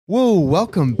Whoa,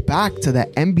 welcome back to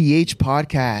the MBH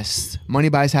podcast. Money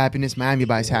Buys Happiness, Miami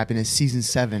Buys Happiness, season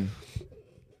 7.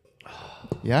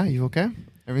 Yeah, you okay?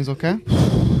 Everything's okay?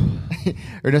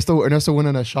 Ernesto went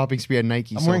on a shopping spree at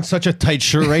Nike. I'm wearing such a tight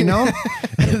shirt right now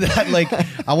that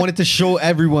I wanted to show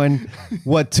everyone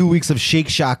what 2 weeks of Shake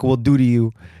Shack will do to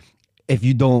you if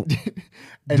you don't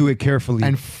do it carefully.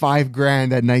 And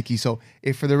 $5,000 at Nike. So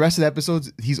if for the rest of the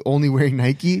episodes he's only wearing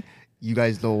Nike, you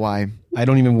guys know why. I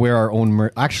don't even wear our own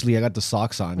merch. Actually, I got the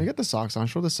socks on. I got the socks on.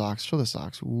 Show the socks.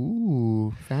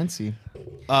 Ooh, fancy.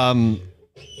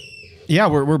 Yeah,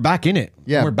 we're back in it.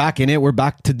 Yeah. We're back in it. We're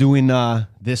back to doing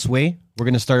this way. We're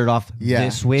going to start it off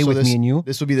this way with me and you.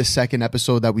 This will be the second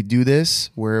episode that we do this,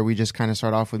 where we just kind of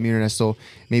start off with me and Ernesto,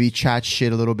 maybe chat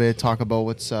shit a little bit, talk about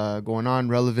what's going on,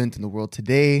 relevant in the world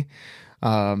today.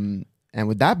 And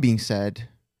with that being said,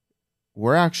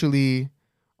 we're actually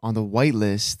on the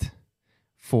whitelist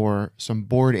for some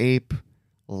Bored Ape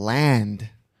land.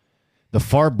 The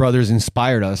Farr brothers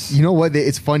inspired us. You know what?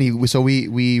 It's funny. So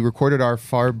we recorded our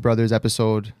Farr brothers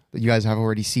episode. You guys have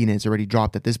already seen it. It's already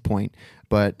dropped at this point.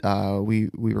 But we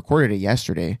recorded it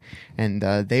yesterday. And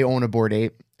they own a Bored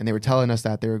Ape. And they were telling us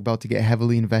that they were about to get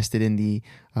heavily invested in the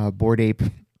Bored Ape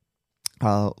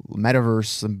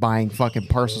metaverse and buying fucking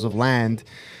parcels of land.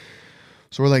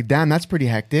 So we're like, damn, that's pretty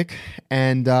hectic.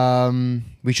 And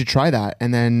we should try that.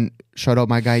 And then shout out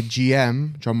my guy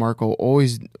GM, John Marco,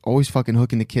 always fucking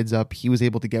hooking the kids up. He was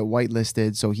able to get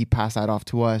whitelisted, so he passed that off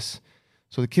to us.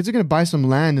 So the kids are going to buy some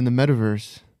land in the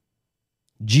metaverse.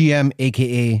 GM,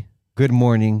 a.k.a. Good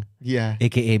Morning. Yeah.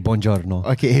 A.k.a. Buongiorno.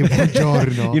 Okay,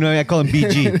 buongiorno. You know, I call him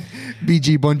BG.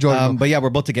 BG, buongiorno. But yeah, we're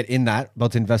about to get in that.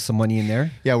 About to invest some money in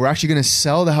there. Yeah, we're actually going to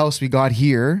sell the house we got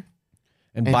here.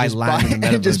 And buy land in the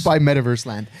metaverse. And just buy metaverse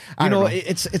land. You know,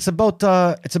 it's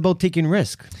about taking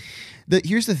risk.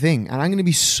 Here's the thing, and I'm going to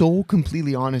be so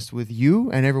completely honest with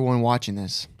you and everyone watching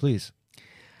this. Please.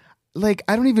 Like,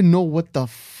 I don't even know what the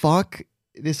fuck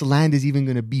this land is even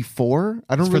going to be for.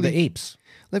 I don't It's for the apes.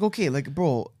 Like, okay, like,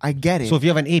 bro, I get it. So if you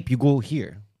have an ape, you go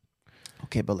here.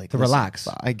 Okay, but like, to relax.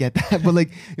 I get that. But like,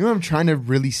 you know what I'm trying to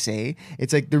really say?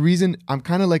 It's like the reason I'm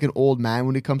kind of like an old man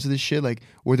when it comes to this shit, like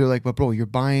where they're like, but bro, you're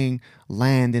buying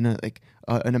land in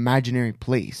an imaginary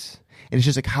place. And it's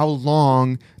just like, how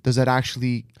long does that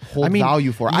actually hold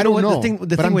value for? I don't know. The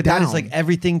thing with that is like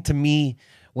everything to me,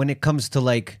 when it comes to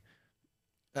like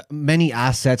many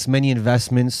assets, many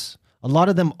investments, a lot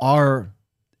of them are,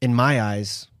 in my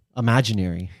eyes,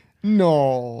 imaginary.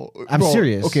 No, I'm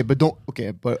serious. Okay,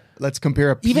 but let's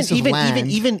compare a piece of land.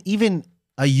 Even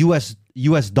a US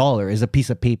dollar is a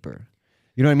piece of paper.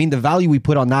 You know what I mean? The value we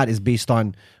put on that is based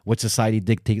on what society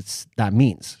dictates that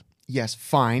means. Yes,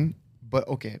 fine, but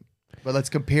okay. But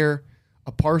let's compare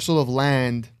a parcel of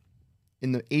land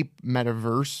in the ape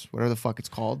metaverse, whatever the fuck it's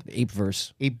called. The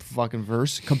apeverse. Ape fucking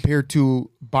verse, compared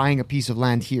to buying a piece of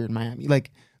land here in Miami.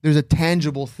 Like, there's a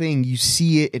tangible thing. You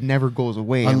see it, it never goes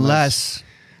away. Unless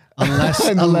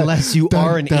you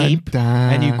are an ape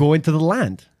and you go into the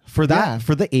land. For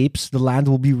the apes, the land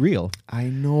will be real. I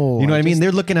know. You know what I mean?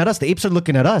 They're looking at us. The apes are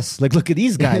looking at us. Like, look at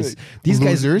these guys. These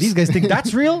guys think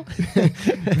that's real.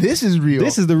 This is real.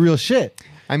 This is the real shit.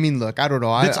 I mean, look, I don't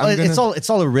know. It's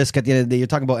all a risk at the end of the day. You're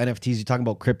talking about NFTs. You're talking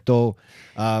about crypto.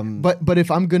 But if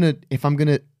I'm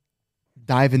gonna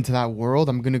dive into that world,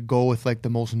 I'm gonna go with like the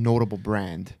most notable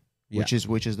brand, which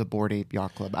is the Bored Ape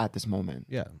Yacht Club at this moment.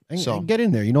 Yeah, and get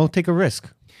in there. You know, take a risk.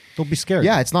 Don't be scared.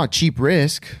 Yeah, it's not cheap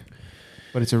risk,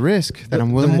 but it's a risk that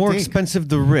I'm willing to take. The more expensive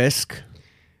the risk,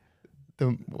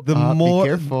 the more be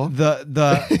careful.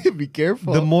 Be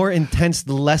careful. The more intense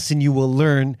the lesson you will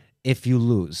learn if you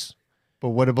lose. But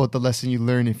what about the lesson you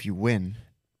learn if you win?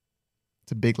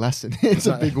 It's a big lesson. It's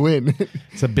a big win.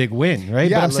 It's a big win, right?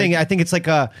 Yeah, but I'm saying I think it's like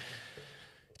a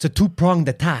two-pronged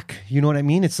attack. You know what I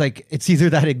mean? It's like it's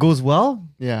either that it goes well,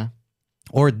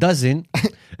 or it doesn't,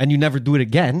 and you never do it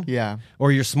again. Yeah.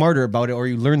 Or you're smarter about it, or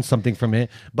you learn something from it.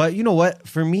 But you know what?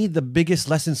 For me, the biggest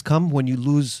lessons come when you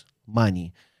lose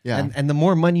money. Yeah. And the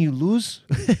more money you lose,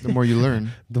 the more you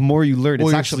learn. The more you learn. Well,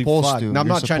 it's you're actually supposed fun. to. Now, I'm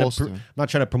You're not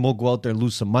trying to promote go out there and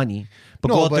lose some money, but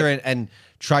go out there and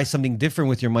try something different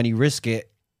with your money. Risk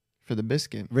it for the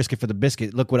biscuit. Risk it for the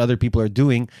biscuit. Look what other people are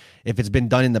doing. If it's been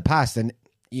done in the past, then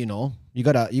you know you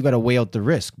gotta weigh out the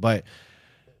risk. But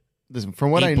listen, from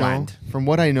what I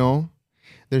know,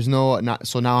 there's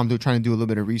so now I'm trying to do a little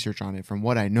bit of research on it. From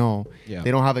what I know, they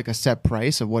don't have like a set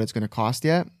price of what it's going to cost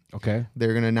yet. Okay.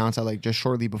 They're going to announce that like just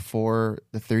shortly before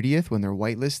the 30th when they're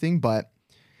whitelisting, but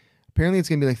apparently it's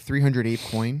going to be like 300 ape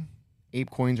coin. Ape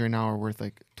coins right now are worth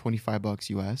like $25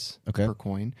 US per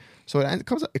coin. So it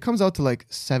comes out to like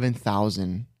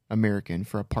 7,000 American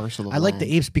for a parcel of I like land.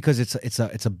 the apes because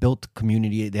it's a built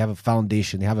community. They have a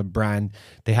foundation. They have a brand.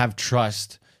 They have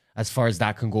trust. As far as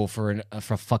that can go for a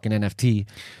fucking NFT.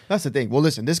 That's the thing. Well,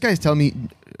 listen, this guy's telling me,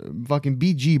 fucking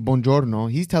BG Buongiorno.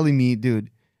 He's telling me, dude,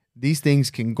 these things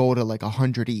can go to like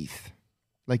 100 ETH,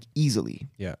 like easily.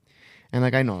 Yeah. And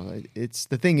like I know, it's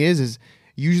the thing is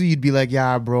usually you'd be like,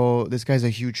 yeah, bro, this guy's a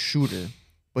huge shooter.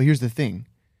 But here's the thing: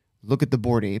 look at the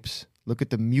Bored Apes, look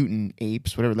at the Mutant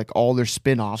Apes, whatever, like all their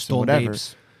spin-offs and whatever.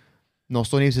 Apes. No,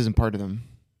 Stone Apes isn't part of them.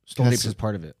 Stone Apes is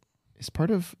part of it. It's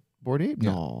part of Bored Ape.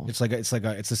 Yeah. No, It's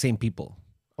the same people.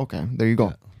 okay, there you go.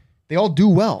 Yeah. They all do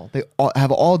well. They all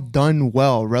have all done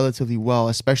well, relatively well,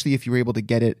 especially if you were able to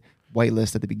get it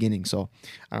whitelist at the beginning. So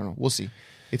I don't know. We'll see.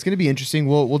 It's going to be interesting.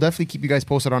 We'll definitely keep you guys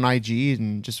posted on IG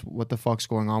and just what the fuck's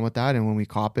going on with that and when we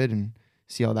cop it and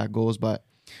see how that goes. But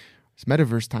it's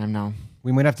metaverse time now.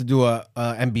 We might have to do a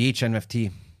MBH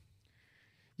NFT.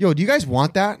 Yo, do you guys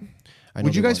want that? I know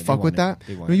Would you they guys want it. fuck They with want that? it.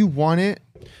 They want No, it. you want it,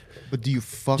 but do you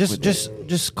fuck with it?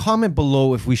 Just comment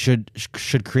below if we should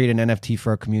create an NFT for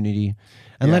our community,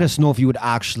 and let Yeah. us know if you would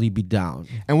actually be down.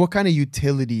 And what kind of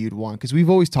utility you'd want? Because we've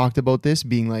always talked about this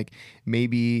being like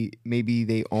maybe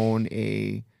they own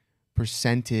a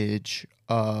percentage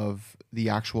of the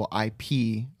actual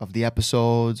IP of the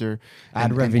episodes or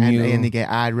Ad revenue. and they get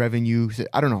ad revenue. So,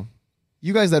 I don't know.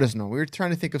 You guys let us know. We were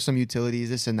trying to think of some utilities,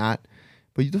 this and that,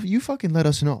 but you fucking let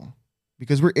us know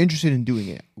because we're interested in doing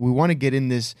it. We want to get in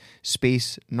this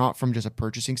space not from just a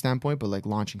purchasing standpoint, but like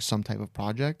launching some type of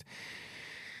project.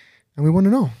 And we want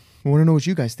to know. We want to know what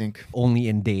you guys think. Only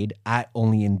in Dade at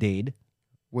Only in Dade,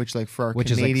 Which like for our which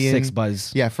Canadian, is like 6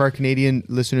 buzz. yeah, for our Canadian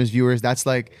listeners, viewers, that's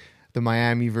like the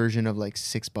Miami version of like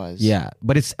 6 Buzz. Yeah,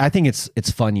 but I think it's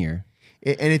funnier.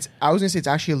 And it's, I was gonna say it's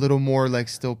actually a little more like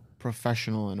still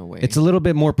professional in a way. It's a little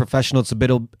bit more professional. It's a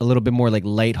little bit more like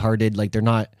lighthearted. Like they're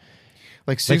not.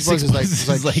 like 6 Buzz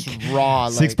is like raw.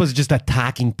 Six like, Buzz is just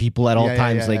attacking people at all Yeah, yeah,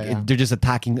 times. yeah, like yeah. they're just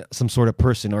attacking some sort of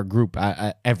person or group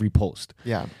at every post.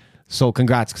 Yeah. So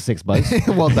congrats, Six Buzz.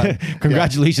 Well done.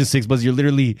 Congratulations, Six Buzz. You're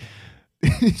literally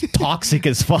toxic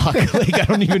as fuck. Like I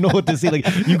don't even know what to say. Like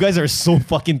you guys are so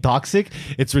fucking toxic.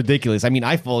 It's ridiculous. I mean,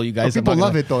 I follow you guys. People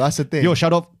love it though. That's the thing. Yo,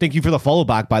 shout out. Thank you for the follow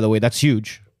back, by the way. That's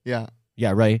huge. Yeah.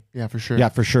 Yeah, right. Yeah, for sure. Yeah,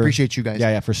 for sure. Appreciate you guys.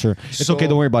 Yeah, for sure. It's So- okay.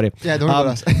 Don't worry about it. Yeah, don't worry about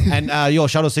us. And yo,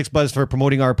 shout out Six Buzz for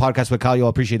promoting our podcast with Kyle. Yo,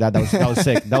 appreciate that. That was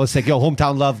sick. That was sick. Yo,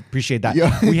 hometown love. Appreciate that. Yo.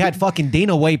 We had fucking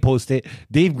Dana White post it,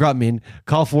 Dave Grutman,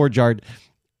 Kyle Forjard,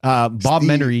 Bob Steve,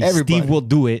 Menery, everybody. Steve will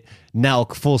do it.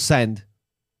 Nelk, full send.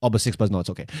 Oh, but Six Buzz, no, it's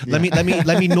okay. Let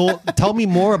me know. Tell me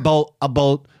more about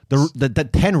the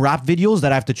 10 rap videos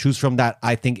that I have to choose from that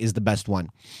I think is the best one.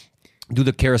 Do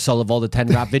the carousel of all the 10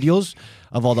 rap videos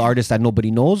of all the artists that nobody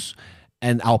knows,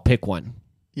 and I'll pick one.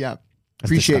 Yeah.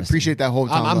 disgusting. Appreciate that whole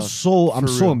time. I'm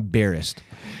so embarrassed.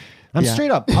 I'm Yeah.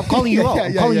 straight up. I'm calling you out.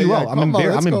 I'm calling you out. I'm Come on,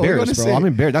 embarrassed. let's I'm go. We're embarrassed, gonna bro. say I'm it.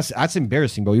 embarrassed. That's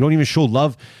embarrassing, bro. You don't even show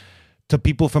love to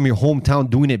people from your hometown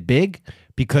doing it big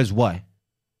because what?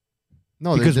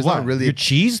 No, Because there's what? not really. You're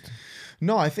cheesed?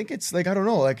 No, I think it's like I don't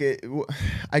know. Like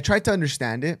I tried to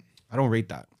understand it. I don't rate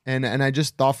that. And I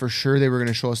just thought for sure they were going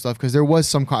to show us stuff because there was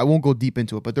some. I won't go deep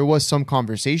into it, but there was some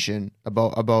conversation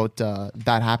about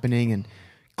that happening and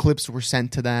clips were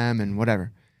sent to them and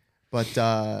whatever. But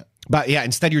yeah,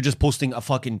 instead you're just posting a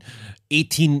fucking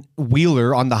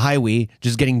 18-wheeler on the highway,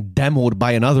 just getting demoed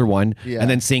by another one, Yeah. and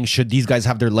then saying should these guys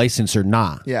have their license or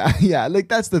not? yeah, like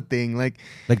that's the thing. Like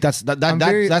That's I'm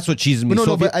very- that's what cheeses me. No, So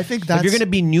no, if but you- I think if that's. you're gonna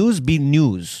be news, be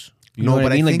news. You No, know what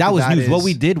but I I mean? Like think that was that news. What is-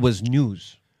 we did was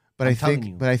news. But I'm I telling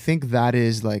you. think that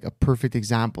is like a perfect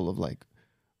example of like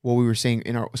what we were saying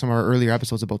in some of our earlier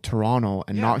episodes about Toronto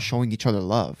and not showing each other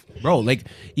love. Bro, like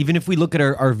even if we look at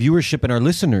our viewership and our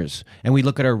listeners and we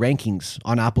look at our rankings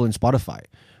on Apple and Spotify,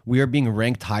 we are being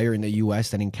ranked higher in the US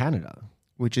than in Canada,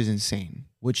 Which is insane.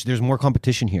 which there's more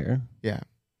competition here. Yeah.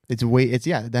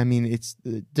 I mean, it's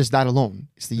just that alone.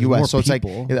 It's the There's more US. So it's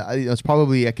people. like, it's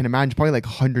probably, I can imagine, probably like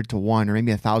 100 to 1 or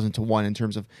maybe 1,000 to 1 in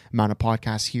terms of amount of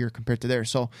podcasts here compared to there.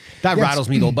 So That yes. rattles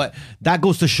me though, but that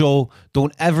goes to show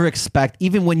don't ever expect,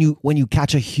 even when you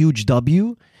catch a huge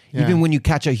W, Yeah. even when you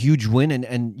catch a huge win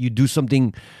and you do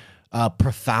something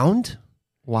profound,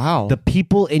 Wow. the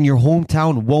people in your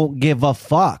hometown won't give a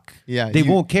fuck. Yeah, They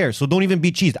you- won't care. So don't even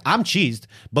be cheesed. I'm cheesed,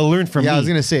 but learn from me. Yeah, I was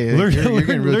gonna say, learn, you're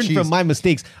getting real learn from cheesed. my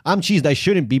mistakes. I'm cheesed. I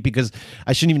shouldn't be because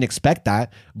I shouldn't even expect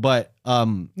that. But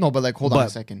no, but like, hold on a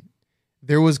second.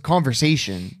 There was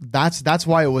conversation. That's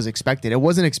why it was expected. It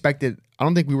wasn't expected. I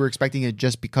don't think we were expecting it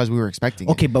just because we were expecting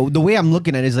it. okay, but the way I'm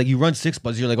looking at it is like you run Six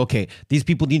Buzz. You're like, okay, these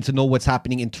people need to know what's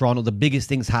happening in Toronto. The biggest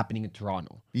things happening in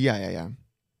Toronto. Yeah.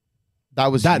 That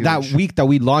was That huge. week that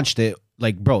we launched it,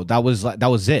 like, bro, that was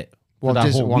it. Well,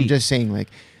 that whole I'm week. just saying, like,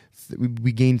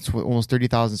 we gained almost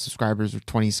 30,000 subscribers or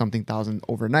 20 something thousand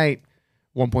overnight,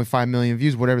 1.5 million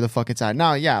views, whatever the fuck it's at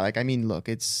now. Yeah, like, I mean, look,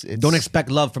 it's Don't expect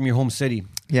love from your home city.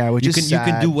 yeah, which You is can sad.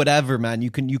 you can do whatever, man. You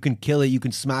can kill it. You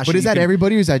can smash it. But is You that can-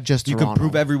 everybody or is that just You Toronto? can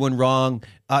prove everyone wrong.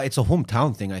 It's a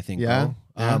hometown thing, I think. Yeah, Bro.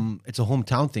 yeah. It's a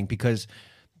hometown thing because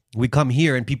we come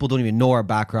here and people don't even know our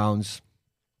backgrounds.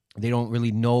 They don't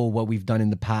really know what we've done in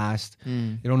the past.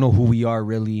 They don't know who we are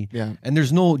really. Yeah. And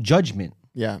there's no judgment.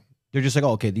 Yeah. They're just like,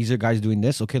 oh, okay, these are guys doing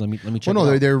this. Okay, let me check. Well,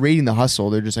 no, it out. they're rating the hustle.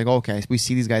 They're just like, oh, okay, we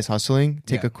see these guys hustling.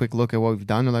 Take Yeah. a quick look at what we've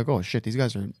done. They're like, oh shit, these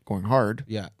guys are going hard.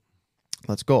 Yeah.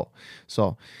 Let's go.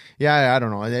 So, yeah, I don't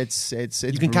know. It's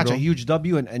You can catch a huge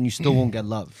W and you still won't get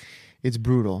love. It's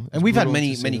brutal. And we've had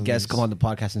many guests come on the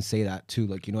podcast and say that too.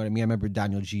 Like, you know what I mean? I remember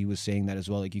Daniel G was saying that as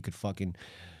well. Like, you could fucking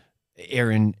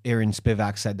Aaron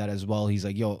Spivak said that as well. He's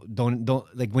like, yo, don't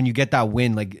like when you get that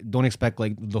win, like don't expect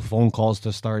like the phone calls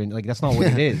to start and like that's not what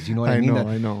it is. You know what I mean?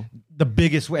 I know. The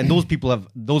biggest and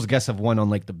those guests have won on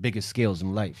like the biggest scales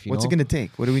in life. What's it gonna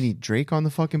take? What do we need? Drake on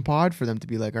the fucking pod for them to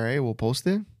be like, all right, we'll post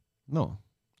it. No,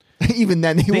 Even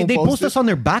then, they won't they post post it. us on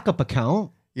their backup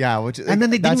account, Yeah, which and then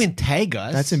they didn't that's- even tag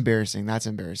us. That's embarrassing. That's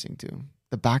embarrassing too.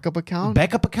 The backup account.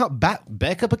 Backup account,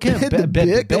 backup account, The back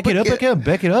it up account,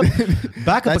 back it up,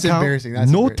 backup That's account. embarrassing.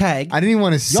 That's no embarrassing. tag. I didn't even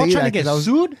want to say Y'all that trying to get 'cause I was,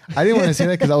 sued? I didn't want to say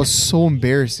that because that was so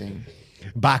embarrassing.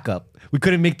 Backup. We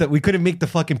couldn't make the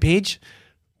fucking page.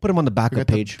 Put him on the We backup got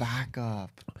the page.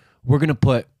 backup. We're gonna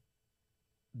put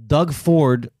Doug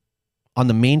Ford on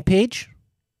the main page,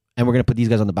 and we're gonna put these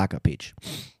guys on the backup page.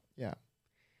 Yeah.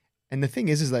 And the thing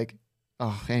is like,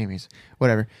 oh, anyways,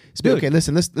 whatever. Dude, Okay,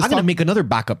 listen. Let's I'm gonna make another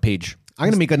backup page. I'm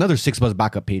gonna make another 6 Buzz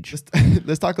backup page.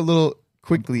 let's talk a little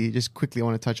quickly. Just quickly, I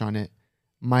want to touch on it.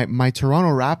 My Toronto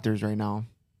Raptors right now.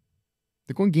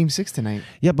 They're going Game 6 tonight.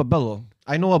 Yeah, but Bello,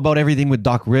 I know about everything with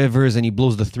Doc Rivers, and he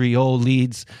blows the 3-0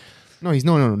 leads. No, he's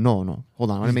no.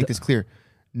 Hold on, I want to make this clear.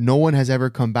 No one has ever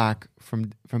come back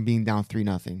from being down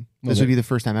 3-0. This would be the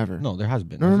first time ever. No, there has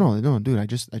been. No, dude. I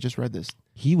just read this.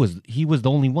 He was the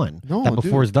only one No, that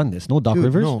before dude. has done this. No Doc Dude,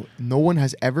 Rivers. no one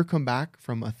has ever come back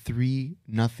from a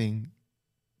 3-0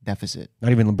 deficit.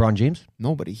 Not even LeBron James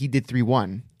Nobody. He did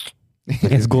 3-1.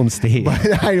 against Golden State.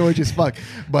 But I know which is fuck.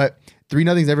 But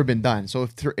 3-0's never been done. So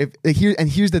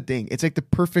here's the thing. It's like the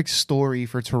perfect story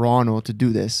for Toronto to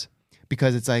do this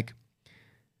because it's like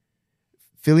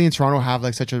Philly and Toronto have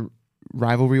like such a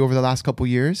rivalry over the last couple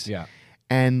years. Yeah,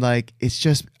 And like it's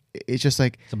just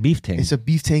like it's a beef thing. it's a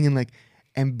beef thing and like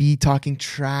Embiid talking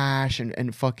trash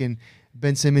and fucking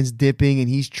Ben Simmons dipping and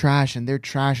he's trash and they're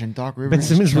trash and Doc Rivers Ben is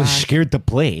Simmons was trash. scared to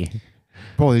play.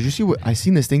 Bro, did you see what I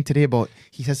seen this thing today about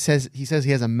he says he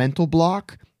has a mental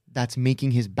block that's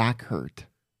making his back hurt.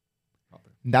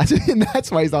 That's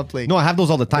why he's not playing. No, I have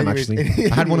those all the time. Anyways,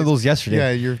 Actually, I had one of those yesterday.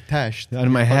 Yeah, you're tashed.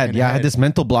 In my head. Yeah, I had this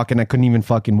mental block and I couldn't even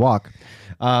fucking walk.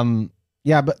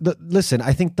 Yeah, but listen,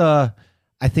 I think the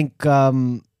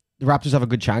Raptors have a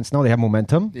good chance now. They have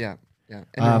momentum Yeah. And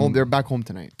they're home. They're back home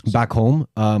tonight. So, back home.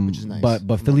 which is nice.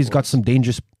 But Philly's got some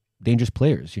dangerous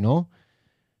players. You know.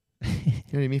 you know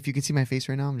what I mean? If you can see my face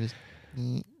right now, I'm just.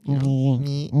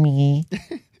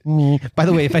 By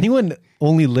the way, if anyone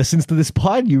only listens to this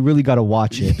pod, you really got to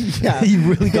watch it. Yeah. You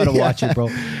really got to watch it, bro.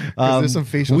 There's some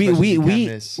facial expressions you can't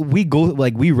miss. we go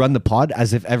like we run the pod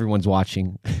as if everyone's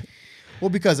watching. Well,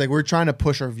 because like we're trying to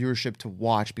push our viewership to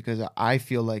watch because I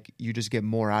feel like you just get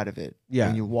more out of it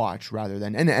when you watch rather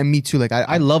than and me too. Like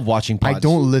I love watching pods. I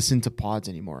don't listen to pods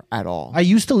anymore at all. I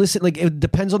used to listen. Like it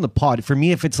depends on the pod. For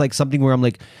me, if it's like something where I'm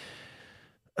like,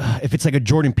 if it's like a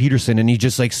Jordan Peterson and he's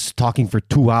just like talking for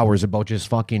 2 hours about just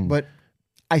fucking. But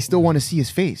I still want to see his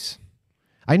face.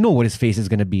 I know what his face is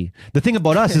gonna be. The thing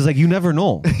about us is like you never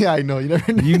know. Yeah, I know. You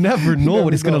never know. You never know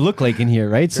what it's gonna look like in here,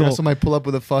 right? So somebody pull up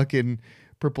with a fucking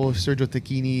purple Sergio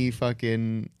Tacchini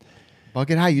fucking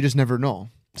bucket hat. You just never know.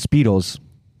 Speedos.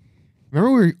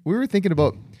 Remember we were thinking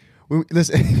about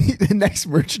listen the next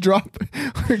merch drop.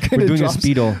 We're doing a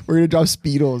Speedo. We're gonna drop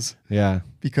Speedos Yeah.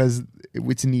 because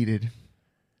it's needed.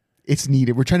 It's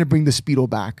needed. We're trying to bring the Speedo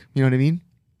back. You know what I mean?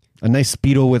 A nice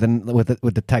Speedo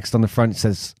with the text on the front. It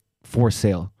says for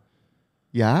sale.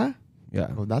 Yeah. Yeah.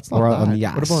 Oh, that's not Or bad. on the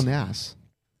What ass. about on the ass?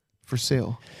 For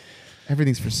sale.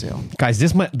 Everything's for sale. Guys,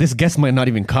 this guest might not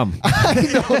even come. I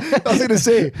know. I was gonna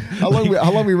say how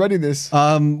long we running this?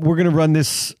 We're gonna run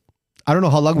this. I don't know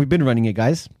how long we've been running it,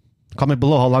 guys. Comment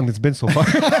below how long it's been so far.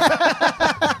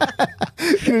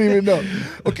 You don't even know.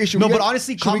 Okay, But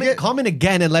honestly, comment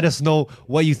again and let us know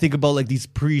what you think about like these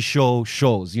pre-show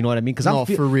shows. You know what I mean? Because No,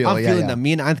 for real. I'm Yeah, feeling yeah. that.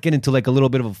 Me and Ant get into like a little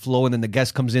bit of a flow, and then the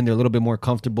guest comes in. They're a little bit more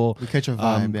comfortable. We catch a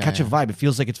vibe. Catch a vibe. It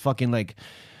feels like it's fucking like.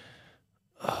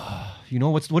 You know,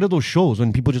 what are those shows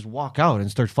when people just walk out and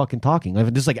start fucking talking?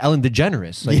 Like, this is like Ellen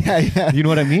DeGeneres. Like, yeah. You know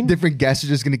what I mean? Different guests are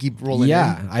just gonna keep rolling.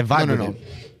 Yeah, in. I vibe with No. it.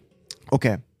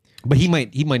 Okay, But he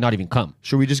might not even come.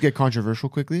 should we just get controversial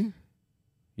quickly?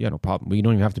 Yeah, no problem. But you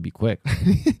don't even have to be quick.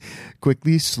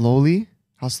 Quickly, slowly.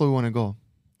 How slow we want to go?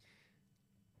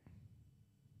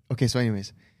 Okay, so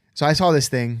anyways, so I saw this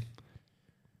thing.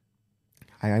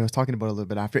 I was talking about it a little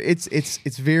bit after.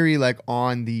 It's very like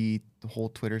on the whole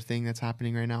Twitter thing that's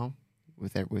happening right now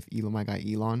with Elon, my guy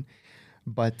Elon.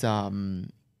 But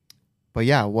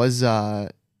yeah, it was I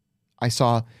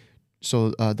saw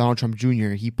Donald Trump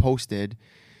Jr. he posted,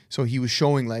 so he was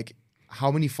showing like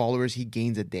how many followers he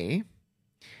gains a day.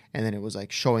 And then it was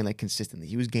like showing like consistently.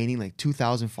 He was gaining like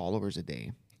 2,000 followers a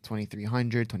day,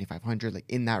 2,300, 2,500, like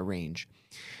in that range.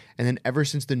 And then ever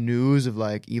since the news of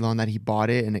like Elon that he bought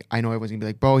it, and I know everyone's gonna be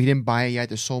like, bro, he didn't buy it yet.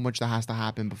 There's so much that has to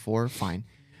happen before. Fine.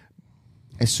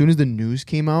 As soon as the news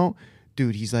came out,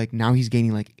 dude, he's like, now he's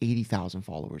gaining like 80,000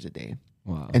 followers a day.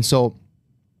 Wow. And so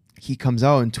he comes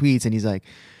out and tweets and he's like,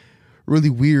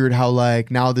 really weird how like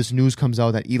now this news comes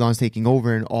out that Elon's taking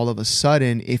over and all of a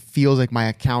sudden it feels like my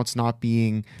account's not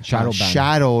being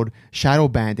shadow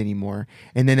banned anymore.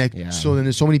 And then so then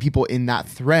there's so many people in that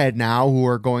thread now who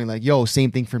are going like, yo,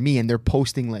 same thing for me. And they're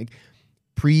posting like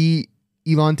pre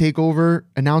Elon takeover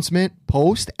announcement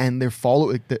post and they're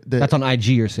following that's on IG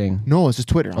you're saying? No, it's just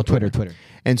Twitter. Oh, Twitter.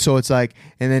 And so it's like,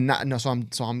 and then so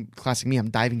I'm classic me. I'm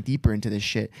diving deeper into this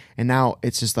shit. And now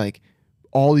it's just like,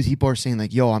 all these people are saying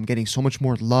like, yo, I'm getting so much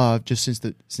more love just since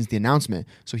the announcement.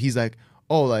 So he's like,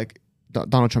 oh, like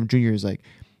Donald Trump Jr. is like,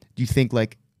 do you think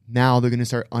like now they're going to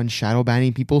start unshadow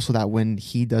banning people so that when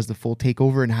he does the full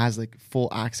takeover and has like full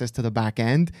access to the back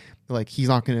end, like he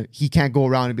can't go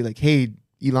around and be like, hey,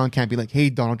 Elon can't be like, hey,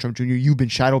 Donald Trump Jr., you've been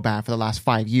shadow banned for the last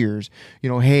 5 years. You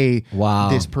know, hey, wow,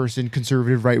 this person,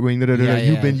 conservative, right wing,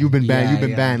 you've been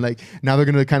banned. Like now they're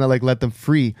going to kind of like let them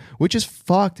free, which is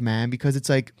fucked, man, because it's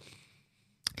like,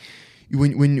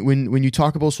 when you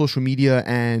talk about social media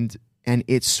and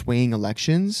it's swaying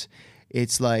elections,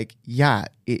 it's like, yeah,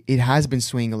 it has been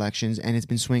swaying elections and it's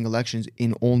been swaying elections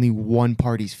in only one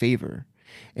party's favor.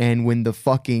 And when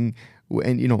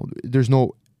there's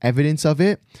no evidence of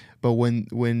it, but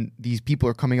when these people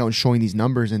are coming out and showing these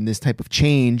numbers and this type of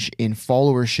change in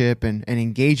followership and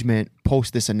engagement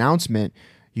post this announcement,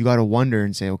 you got to wonder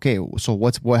and say, okay, so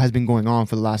what has been going on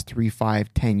for the last 3,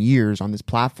 5, 10 years on this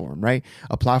platform, right?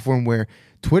 A platform where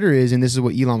Twitter is, and this is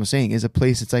what Elon was saying, is a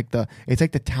place. It's like the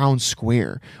town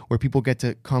square where people get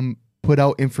to come put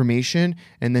out information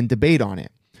and then debate on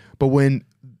it. But when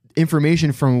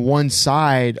information from one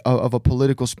side of a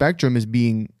political spectrum is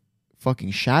being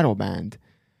fucking shadow banned,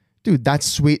 dude,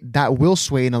 that will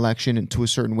sway an election into a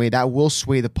certain way. That will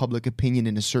sway the public opinion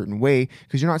in a certain way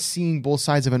because you're not seeing both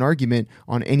sides of an argument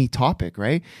on any topic,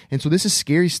 right? And so this is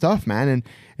scary stuff, man.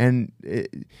 And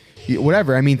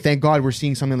whatever. I mean, thank God we're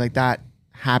seeing something like that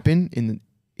happen in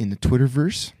the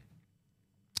Twitterverse.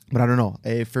 But I don't know.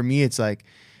 For me, it's like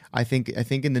I think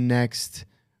in the next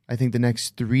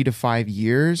 3 to 5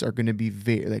 years are going to be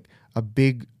like a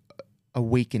big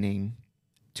awakening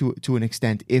to an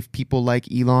extent if people like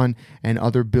Elon and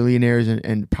other billionaires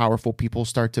and powerful people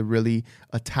start to really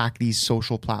attack these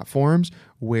social platforms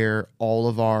where all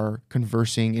of our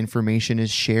conversing information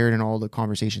is shared and all the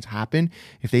conversations happen.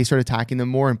 If they start attacking them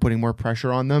more and putting more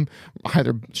pressure on them,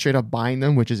 either straight up buying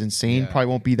them, which is insane, probably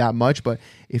won't be that much, but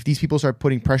if these people start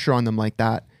putting pressure on them like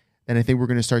that, then I think we're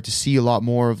going to start to see a lot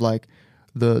more of like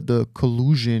the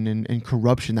collusion and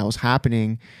corruption that was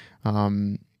happening,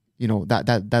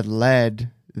 that led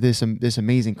this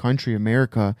amazing country,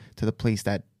 America, to the place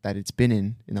that it's been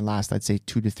in the last, I'd say,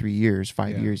 2 to 3 years,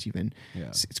 5 years even. Yeah.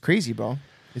 It's crazy, bro.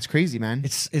 It's crazy, man.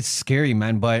 It's scary,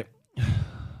 man. But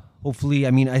hopefully,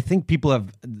 I mean, I think people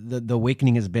have the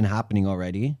awakening has been happening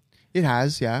already. It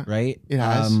has, yeah. Right? It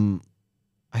has.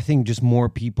 I think just more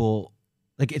people,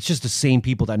 like it's just the same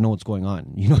people that know what's going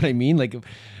on. You know what I mean? Like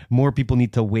more people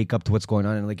need to wake up to what's going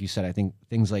on. And like you said, I think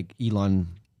things like Elon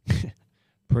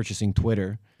purchasing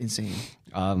Twitter, insane.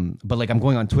 But like I'm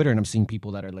going on Twitter and I'm seeing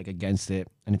people that are like against it,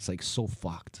 and it's like so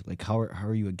fucked. Like how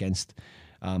are you against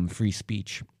free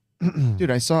speech? Dude,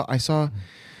 I saw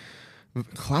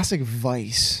classic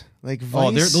Vice. Like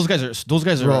Vice. Those guys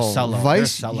are bro, a sellout.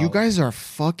 Vice, you guys are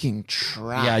fucking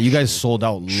trash. Yeah, you guys sold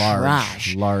out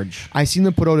large. I seen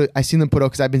them put out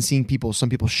because I've been seeing some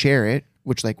people share it,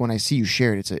 which like when I see you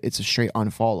share it, it's a straight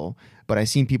unfollow. But I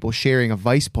seen people sharing a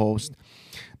Vice post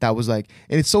that was like,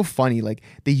 and it's so funny, like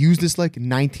they use this like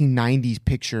 1990s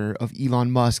picture of Elon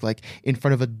Musk like in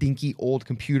front of a dinky old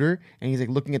computer, and he's like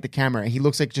looking at the camera and he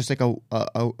looks like just like a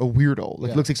weirdo,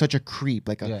 like looks like such a creep,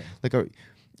 like a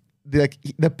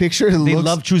the picture They looks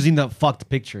love choosing the fucked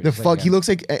pictures. the fuck. He looks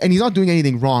like, and he's not doing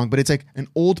anything wrong, but it's like an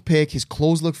old pic. His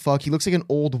clothes look fuck. He looks like an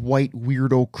old white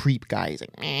weirdo creep guy. He's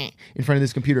like meh, in front of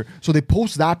this computer. So they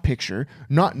post that picture,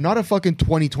 not a fucking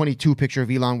 2022 picture of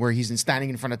Elon where he's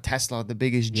standing in front of Tesla, the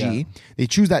biggest G. Yeah. They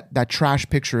choose that trash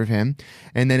picture of him,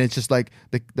 and then it's just like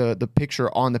the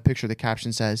picture on the picture. The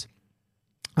caption says,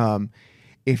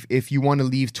 If you want to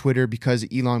leave Twitter because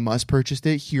Elon Musk purchased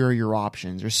it, here are your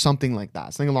options, or something like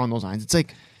that, something along those lines. It's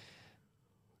like,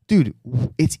 dude,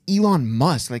 it's Elon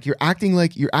Musk. Like you're acting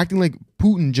like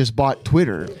Putin just bought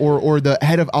Twitter, or the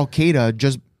head of Al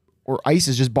Qaeda or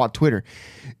ISIS just bought Twitter.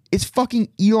 It's fucking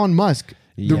Elon Musk,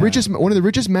 one of the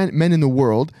richest men in the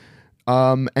world,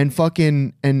 and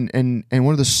fucking and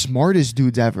one of the smartest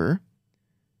dudes ever.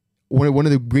 One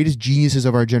of the greatest geniuses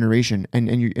of our generation,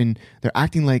 and they're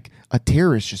acting like a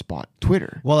terrorist just bought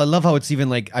Twitter. Well, I love how it's even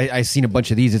like I seen a bunch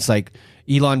of these. It's like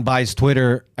Elon buys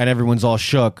Twitter and everyone's all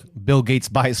shook. Bill Gates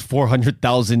buys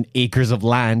 400,000 acres of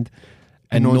land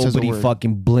and no one says a nobody word.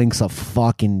 fucking blinks a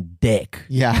fucking dick.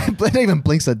 Yeah, but not even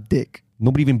blinks a dick.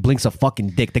 Nobody even blinks a fucking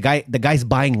dick. The guy's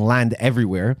buying land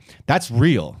everywhere. That's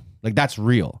real. Like that's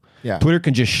real. Yeah. Twitter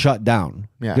can just shut down.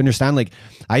 Yeah. You understand? Like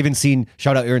I even seen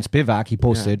shout out Aaron Spivak. He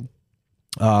posted.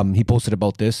 He posted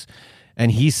about this,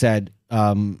 and he said,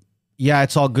 "Yeah,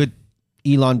 it's all good,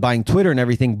 Elon buying Twitter and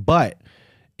everything, but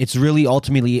it's really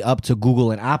ultimately up to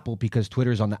Google and Apple because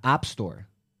Twitter's on the App Store.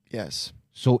 Yes.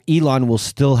 So Elon will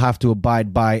still have to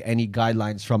abide by any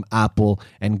guidelines from Apple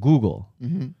and Google,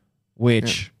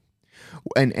 which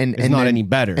And is not any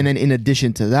better. And then in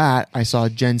addition to that, I saw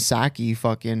Jen Psaki,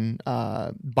 fucking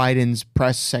Biden's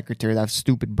press secretary, that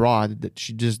stupid broad that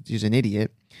she's an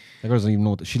idiot. That girl doesn't even know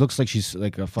what she looks like. She's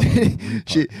like a fucking.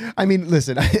 I mean,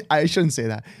 listen, I shouldn't say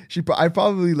that. She's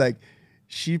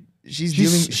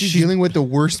dealing with the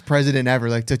worst president ever.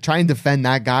 Like to try and defend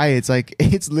that guy, it's like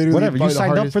it's literally Whatever. You probably the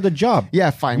signed up hardest- for the job.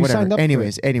 Yeah, fine, You whatever. signed up for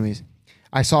Anyways,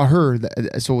 I saw her.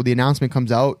 So the announcement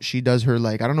comes out. She does her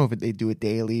I don't know if they do it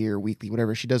daily or weekly,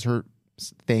 whatever. She does her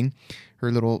thing,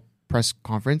 her little press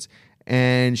conference,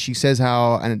 and she says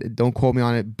how, and don't quote me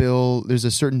on it, there's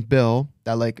a certain bill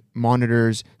that like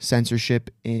monitors censorship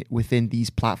within these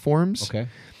platforms. Okay.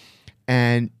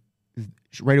 And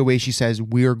right away she says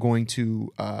we are going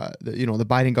to, the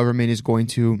Biden government is going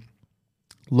to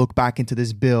look back into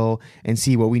this bill and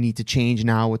see what we need to change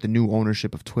now with the new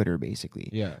ownership of Twitter, basically.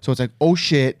 Yeah. So it's like, oh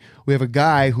shit, we have a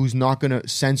guy who's not going to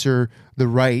censor the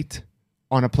right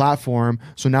on a platform.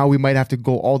 So now we might have to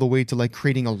go all the way to like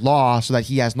creating a law so that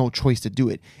he has no choice to do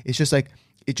it. It's just like,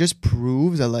 it just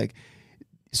proves that like,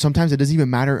 sometimes it doesn't even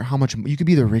matter how much you could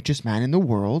be the richest man in the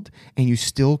world and you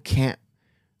still can't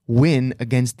win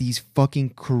against these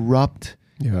fucking corrupt,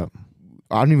 Yeah.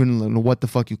 I don't even know what the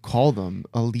fuck you call them,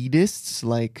 elitists.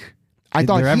 Like I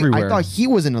They're everywhere. thought he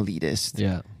was an elitist,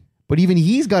 Yeah. but even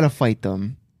he's got to fight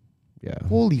them. Yeah.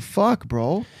 Holy fuck,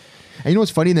 bro. And you know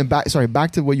what's funny? And then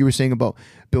back to what you were saying about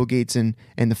Bill Gates and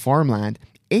the farmland.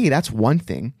 That's one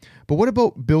thing. But what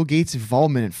about Bill Gates'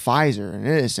 involvement in Pfizer and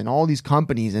this and all these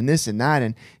companies and this and that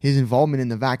and his involvement in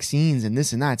the vaccines and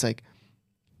this and that? It's like,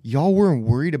 y'all weren't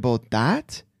worried about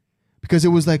that? Because it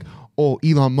was like, oh,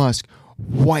 Elon Musk,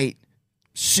 white,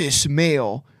 cis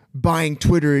male, buying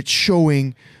Twitter. It's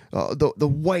showing the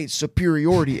white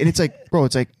superiority. And it's like, bro,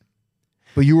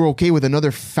 but you were okay with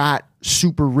another fat,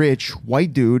 super rich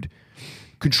white dude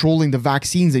controlling the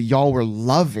vaccines that y'all were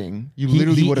loving. You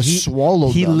literally would have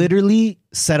swallowed He them. literally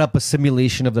set up a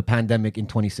simulation of the pandemic in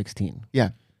 2016. Yeah.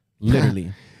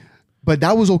 Literally. But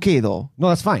that was okay, though. No,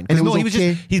 that's fine. And it was he was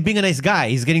okay. he's being a nice guy.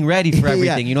 He's getting ready for Yeah.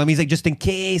 everything. You know what I mean? He's like, just in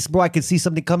case, bro, I could see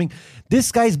something coming.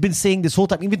 This guy's been saying this whole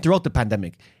time, even throughout the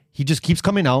pandemic. He just keeps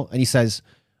coming out and he says,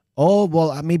 oh,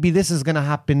 well, maybe this is going to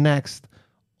happen next.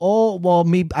 Oh, well,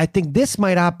 maybe I think this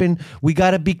might happen. We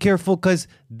got to be careful because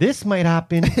this might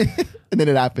happen. And then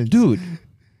it happened. Dude,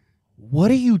 what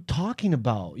are you talking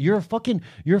about? You're a fucking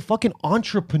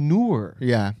entrepreneur.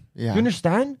 Yeah. Yeah. You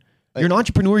understand? You're an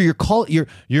entrepreneur.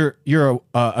 You're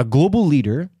a global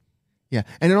leader Yeah.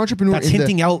 And an entrepreneur that's in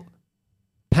hinting out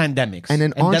pandemics And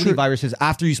and, an deadly viruses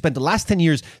after you spent the last 10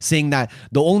 years saying that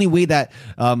the only way that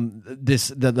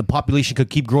the population could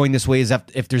keep growing this way is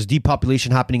if there's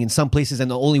depopulation happening in some places, and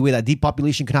the only way that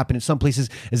depopulation can happen in some places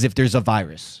is if there's a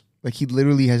virus. like he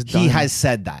literally has done. He has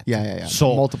said that. Yeah.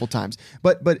 So multiple times.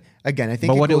 But again, I think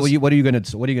but it what goes, are you gonna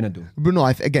do? But no,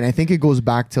 I think it goes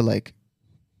back to like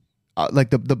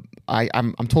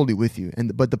I'm totally with you.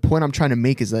 But the point I'm trying to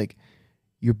make is like,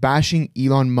 you're bashing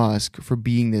Elon Musk for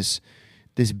being this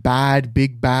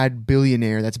big bad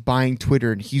billionaire that's buying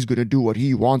Twitter and he's gonna do what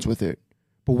he wants with it.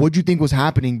 But what do you think was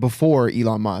happening before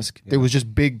Elon Musk? There was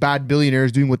just big bad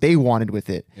billionaires doing what they wanted with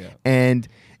it. Yeah. And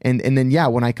then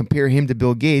when I compare him to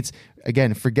Bill Gates,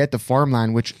 again, forget the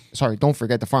farmland, don't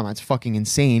forget the farmland. It's fucking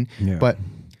insane. Yeah. But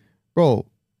bro,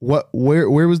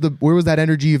 where was that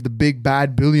energy of the big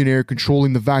bad billionaire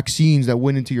controlling the vaccines that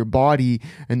went into your body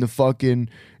and the fucking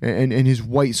and his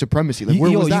white supremacy? Like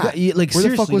where was that? Where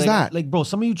the fuck was that? Like, bro,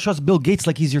 some of you trust Bill Gates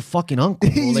like he's your fucking uncle.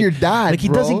 Bro. He's like, your dad. Like he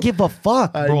bro. doesn't give a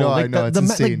fuck, bro. I know. It's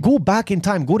insane. Like go back in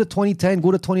time. Go to 2010. Go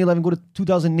to 2011. Go to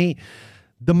 2008.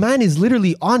 The man is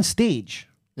literally on stage,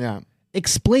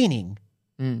 explaining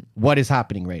what is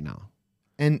happening right now.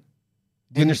 And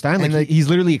do you understand? Like he's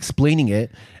literally explaining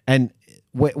it. And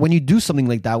when you do something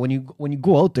like that, when you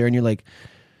go out there and you're like,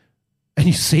 and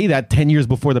you say that 10 years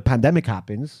before the pandemic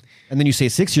happens, and then you say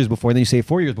 6 years before, and then you say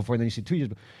 4 years before, and then you say 2 years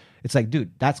before, it's like,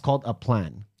 dude, that's called a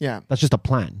plan. Yeah. That's just a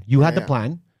plan. You had the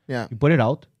plan. Yeah. You put it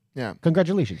out. Yeah.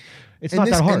 Congratulations. It's not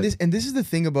that hard. And this is the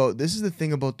thing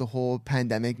about the whole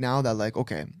pandemic now, that like,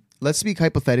 okay, let's speak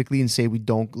hypothetically and say we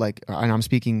don't like, and I'm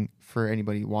speaking for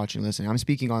anybody watching, listening. I'm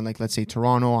speaking on like, let's say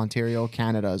Toronto, Ontario,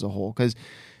 Canada as a whole, because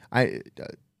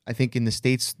I think in the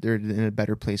States, they're in a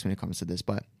better place when it comes to this.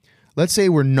 But let's say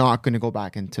we're not going to go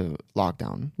back into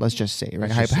lockdown. Let's just say,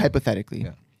 right? Hypothetically.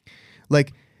 Yeah.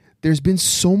 Like, there's been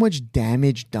so much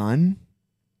damage done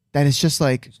that it's just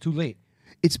like... It's too late.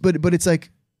 But it's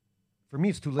like... For me,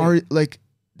 it's too late.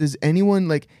 Does anyone...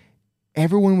 Like,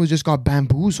 everyone just got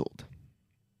bamboozled.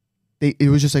 It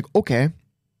was just like, okay.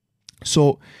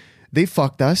 So, they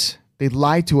fucked us. They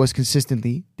lied to us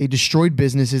consistently. They destroyed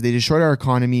businesses. They destroyed our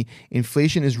economy.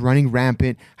 Inflation is running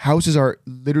rampant. Houses are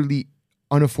literally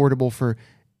unaffordable for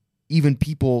even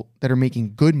people that are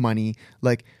making good money.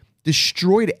 Like,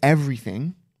 destroyed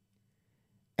everything.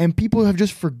 And people have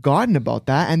just forgotten about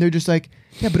that. And they're just like,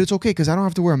 yeah, but it's okay because I don't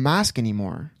have to wear a mask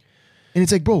anymore. And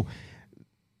it's like, bro,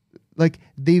 like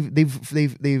they've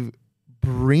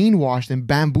brainwashed and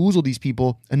bamboozled these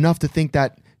people enough to think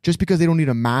that just because they don't need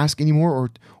a mask anymore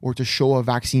or to show a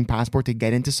vaccine passport to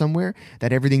get into somewhere,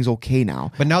 that everything's okay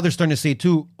now. But now they're starting to say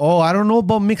too, oh, I don't know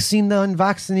about mixing the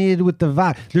unvaccinated with the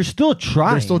vac. They're still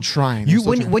trying. They're still trying.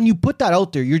 When you put that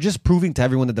out there, you're just proving to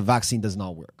everyone that the vaccine does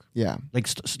not work. Yeah.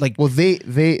 Well, they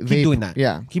keep doing that.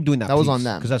 Yeah. Keep doing that. That was on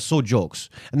them. Because that's so jokes.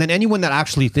 And then anyone that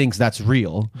actually thinks that's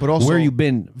real, but also, where you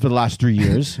been for the last 3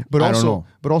 years? I don't know.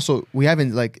 But also, we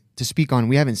haven't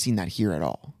we haven't seen that here at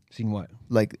all. Seen what?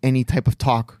 Like any type of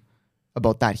talk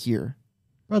about that here.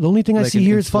 Bro, the only thing I see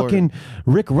here is Florida. Fucking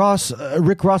Rick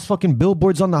Ross fucking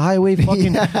billboards on the highway.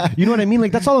 Fucking, you know what I mean?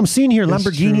 Like that's all I'm seeing here.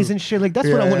 Lamborghinis and shit. Like that's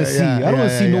what I want to see. I don't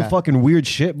want to see no fucking weird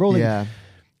shit, bro. Like,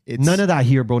 none of that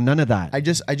here, bro. None of that. I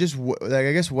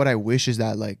guess what I wish is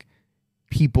that like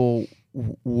people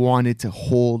wanted to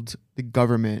hold the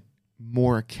government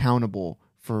more accountable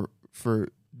for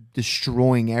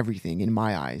destroying everything in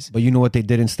my eyes. But you know what they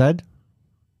did instead?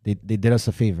 They did us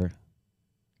a favor.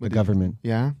 The government.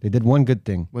 Yeah? They did one good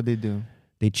thing. What'd they do?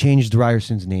 They changed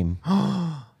Ryerson's name.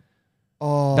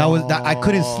 Oh, that was that. I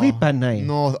couldn't sleep at night.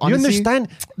 No, honestly, you understand?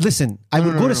 Listen, I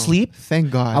would go to sleep.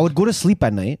 Thank God. I would go to sleep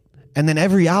at night, and then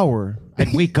every hour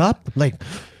I'd wake up like,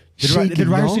 did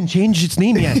Ryerson change its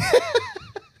name yet?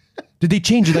 Did they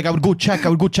change it? Like I would go check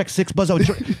 6buzz. I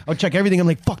would check everything. I'm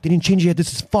like, fuck, they didn't change it yet.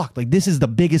 This is fucked. Like this is the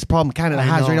biggest problem Canada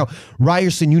has right now.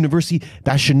 Ryerson University.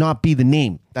 That should not be the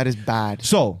name. That is bad.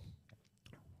 So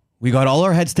we got all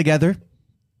our heads together.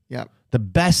 Yeah.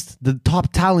 The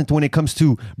top talent when it comes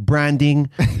to branding,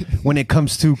 when it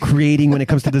comes to creating, when it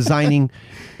comes to designing,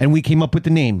 and we came up with the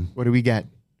name. What did we get?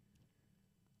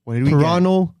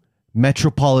 Toronto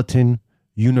Metropolitan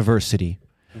University.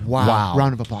 Wow.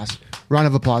 Round of applause.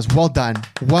 Well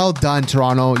done,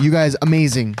 Toronto. You guys,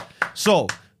 amazing. So,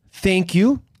 thank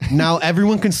you. Now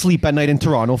everyone can sleep at night in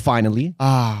Toronto, finally.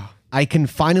 I can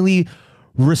finally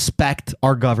respect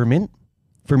our government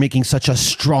for making such a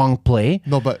strong play.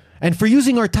 And for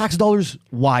using our tax dollars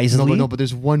wisely. But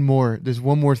there's one more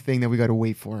thing that we got to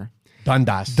wait for.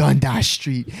 Dundas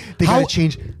Street. They got to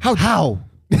change. How?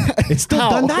 It's still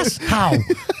Dundas? How?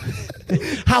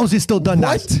 How is it still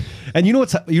Dundas? What? And you know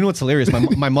what's hilarious?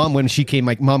 My mom, when she came,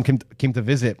 my mom came to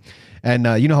visit, and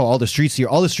you know how all the streets here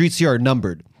are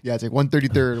numbered. Yeah, it's like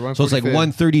 133rd. So it's like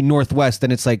 130 northwest,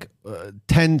 and it's like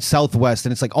 10 southwest,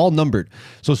 and it's like all numbered.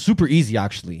 So it's super easy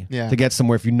actually to get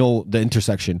somewhere if you know the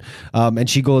intersection. And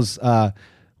she goes, "Well,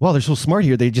 they're so smart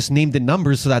here. They just named the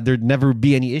numbers so that there'd never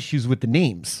be any issues with the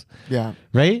names." Yeah.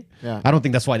 Right? Yeah. I don't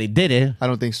think that's why they did it. I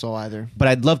don't think so either. But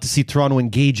I'd love to see Toronto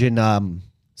engage in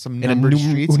some numbered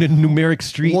streets. In a numeric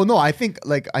street. Well, no, I think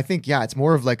it's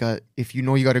more of like if you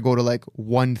know you got to go to like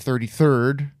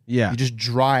 133rd. Yeah. You just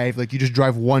drive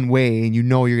one way and you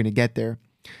know you're gonna get there.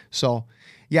 So,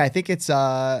 yeah, I think it's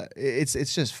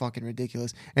just fucking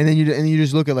ridiculous. And then you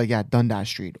just look at like Dundas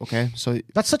Street. Okay, so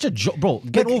That's such a joke, bro.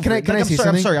 Get Can over I- it. can I I'm say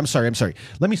sorry, something? I'm sorry.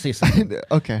 Let me say something.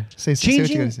 okay, say what you gotta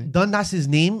Changing say. Dundas's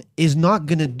name is not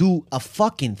gonna do a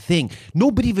fucking thing.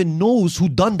 Nobody even knows who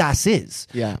Dundas is.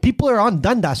 Yeah. People are on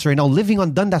Dundas right now, living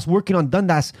on Dundas, working on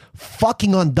Dundas,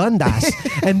 fucking on Dundas,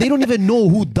 and they don't even know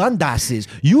who Dundas is.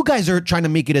 You guys are trying to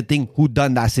make it a thing who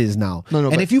Dundas is now. No, and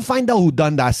but- if you find out who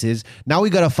Dundas is, now we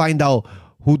gotta find out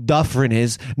who Dufferin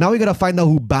is. Now we gotta find out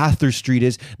who Bathurst Street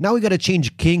is. Now we gotta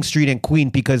change King Street and Queen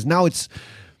because now it's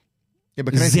Yeah,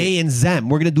 but can I say, Zay and Zem.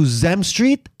 We're gonna do Zem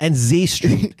Street and Zay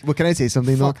Street. but can I say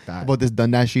something though Fuck that. about this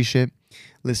Dundas Street shit?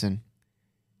 Listen,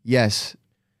 yes,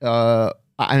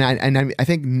 and I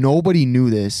think nobody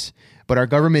knew this, but our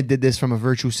government did this from a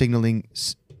virtue signaling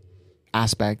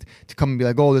aspect to come and be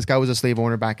like, oh, this guy was a slave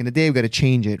owner back in the day. We got to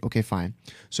change it. Okay, fine.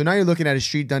 So now you're looking at a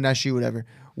street, Dundas Street, whatever.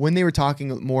 When they were talking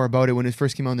more about it, when it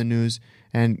first came out in the news,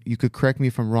 and you could correct me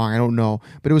if I'm wrong, I don't know,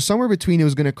 but it was somewhere between, it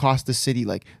was going to cost the city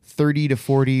like 30 to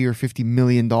 40 or 50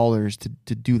 million dollars to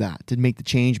do that, to make the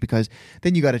change, because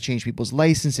then you got to change people's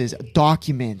licenses,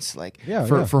 documents, like Yeah,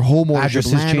 for yeah. home ownership,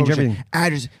 Addresses, land change ownership, everything.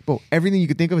 address, bro, everything you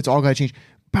could think of, it's all got to change.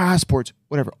 Passports,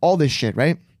 whatever, all this shit,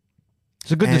 right?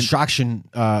 It's a good And- distraction.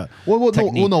 Well,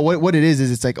 no. What it is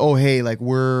it's like, oh, hey, like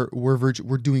we're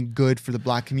doing good for the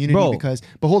black community Bro. because.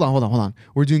 But hold on.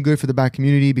 We're doing good for the black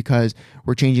community because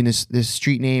we're changing this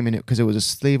street name and because it was a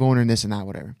slave owner and this and that,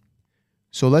 whatever.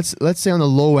 So let's say on the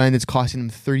low end, it's costing them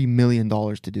 $30 million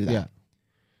to do that. Yeah.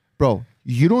 Bro,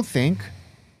 you don't think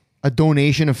a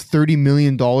donation of $30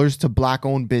 million to black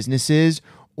owned businesses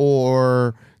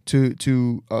or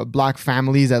to black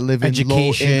families that live in low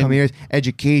Education. income areas,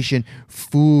 education,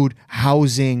 food,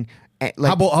 housing, like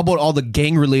how about all the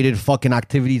gang related fucking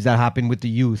activities that happen with the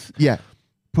youth?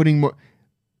 putting more.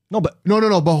 No, but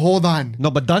But hold on.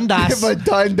 Dundas. But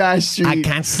Dundas Street. I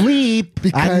can't sleep at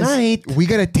because night. we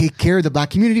gotta take care of the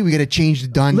black community. We gotta change the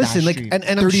Dundas Listen, like, Street. and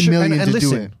I'm 30 sure, million and to listen,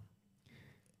 do it.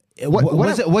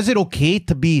 Was it okay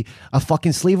to be a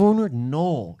fucking slave owner?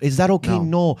 No. Is that okay?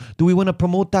 No. Do we want to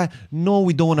promote that? No,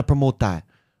 we don't want to promote that.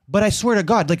 But I swear to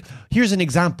God, like, here's an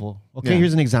example. Okay, Yeah.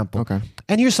 here's an example. Okay.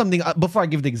 And here's something, before I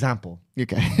give the example,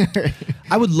 Okay.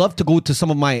 I would love to go to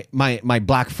some of my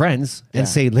black friends and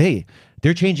say, hey,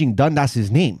 they're changing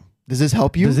Dundas's name. Does this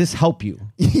help you? Does this help you?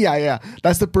 yeah.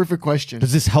 That's the perfect question.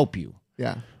 Does this help you?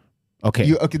 Yeah.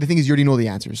 Okay. Okay. The thing is, you already know the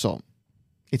answer, so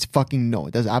it's fucking no.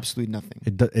 It does absolutely nothing.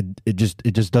 It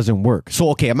just doesn't work. So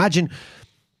okay, imagine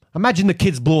the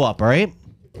kids blow up, all right?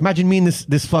 Imagine me and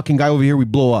this fucking guy over here, we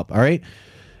blow up, all right?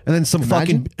 And then some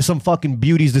fucking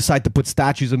beauties decide to put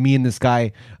statues of me and this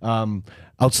guy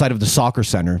outside of the soccer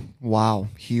center. Wow,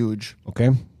 huge.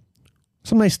 Okay?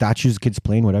 Some nice statues, kids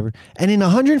playing, whatever. And in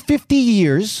 150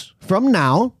 years from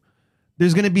now,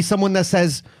 there's gonna be someone that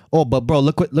says, "Oh, but bro,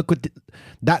 look what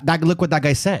that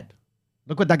guy said.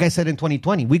 Look what that guy said in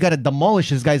 2020. We gotta demolish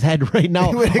this guy's head right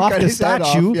now We off cut the his head off.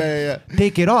 statue. Yeah.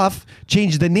 Take it off,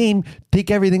 change the name,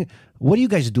 take everything. What are you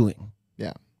guys doing?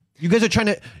 Yeah. You guys are trying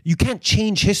to. You can't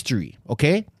change history,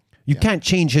 okay? You can't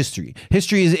change history.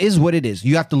 History is what it is.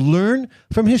 You have to learn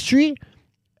from history.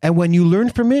 And when you learn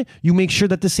from it, you make sure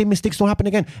that the same mistakes don't happen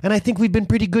again. And I think we've been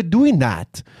pretty good doing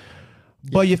that.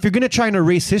 But if you're going to try and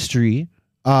erase history,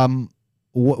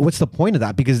 what's the point of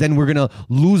that? Because then we're going to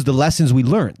lose the lessons we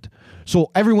learned.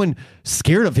 So everyone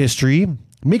scared of history,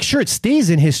 make sure it stays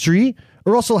in history,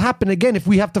 or else it'll happen again if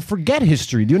we have to forget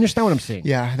history. Do you understand what I'm saying?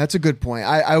 Yeah, that's a good point.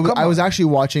 I was actually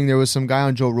watching, there was some guy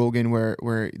on Joe Rogan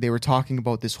where they were talking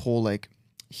about this whole, like,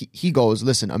 he goes,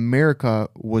 listen, America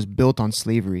was built on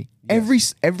slavery.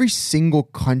 Yes. Every single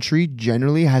country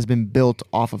generally has been built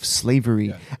off of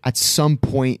slavery at some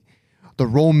point. The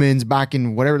Romans back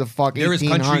in whatever the fuck. There is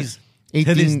countries to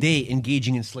this day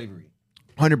engaging in slavery.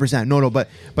 100%. No, but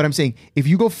I'm saying if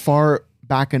you go far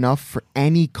back enough for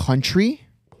any country,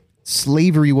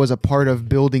 slavery was a part of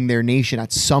building their nation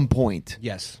at some point.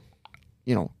 Yes.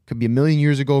 You know, could be 1,000,000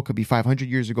 years ago, could be 500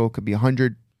 years ago, could be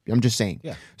 100. I'm just saying.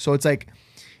 Yeah. So it's like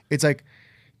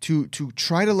to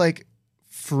try to like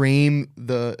frame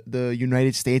the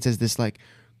United States as this like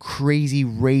crazy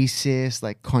racist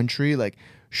like country. Like,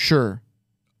 sure,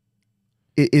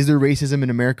 is there racism in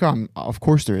America? Of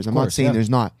course there is. I'm not saying there's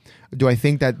not. Do I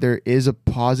think that there is a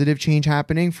positive change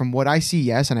happening? From what I see,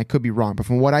 yes, and I could be wrong, but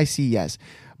from what I see, yes.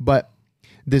 But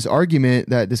this argument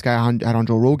that this guy had on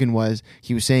Joe Rogan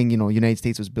he was saying, you know, United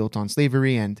States was built on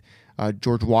slavery, and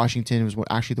George Washington was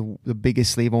actually the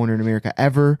biggest slave owner in America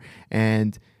ever,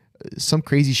 and some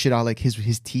crazy shit out like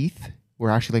his teeth were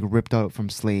actually like ripped out from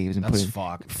slaves and That's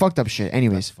put fucked up shit.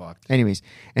 Anyways, That's fucked. anyways,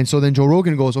 and so then Joe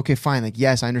Rogan goes, okay, fine, like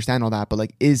yes, I understand all that, but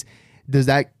like does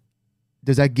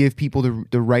that give people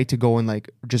the right to go and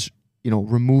like just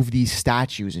remove these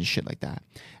statues and shit like that?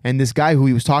 And this guy who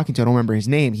he was talking to, I don't remember his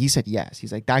name, he said yes.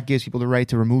 He's like, that gives people the right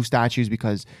to remove statues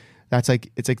because that's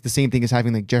like, it's like the same thing as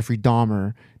having like Jeffrey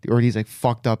Dahmer or these like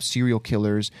fucked up serial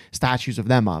killers, statues of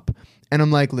them up. And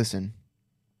I'm like, listen,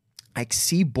 I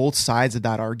see both sides of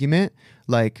that argument,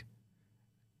 like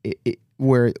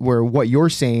where what you're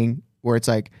saying, where it's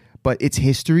like, but it's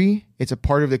history. It's a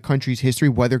part of the country's history,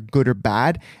 whether good or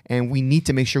bad. And we need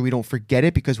to make sure we don't forget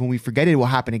it, because when we forget it, it will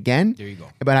happen again. There you go.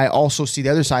 But I also see the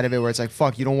other side of it where it's like,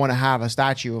 fuck, you don't want to have a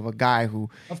statue of a guy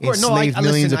who enslaved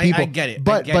millions of people. I get it.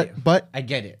 But I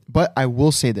get it. But I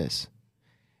will say this.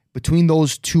 Between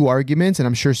those two arguments, and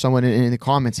I'm sure someone in the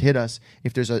comments hit us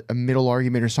if there's a middle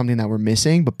argument or something that we're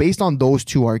missing. But based on those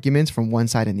two arguments from one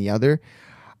side and the other,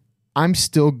 I'm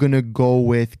still going to go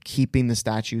with keeping the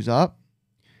statues up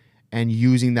and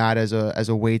using that as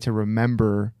a way to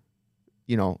remember,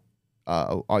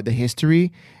 the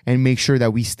history, and make sure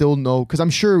that we still know. Because I'm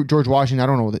sure George Washington, I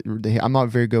don't know, I'm not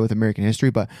very good with American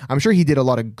history, but I'm sure he did a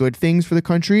lot of good things for the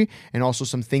country, and also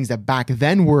some things that back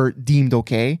then were deemed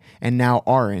okay and now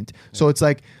aren't. So it's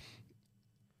like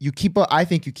I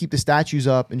think you keep the statues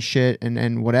up and shit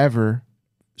and whatever,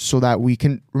 so that we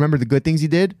can remember the good things he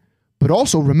did, but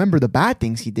also remember the bad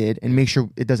things he did and make sure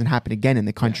it doesn't happen again in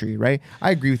the country, right?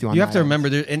 I agree with you on that. You have to remember,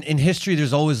 in history,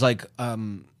 there's always like,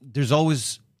 there's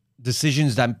always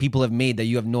decisions that people have made that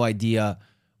you have no idea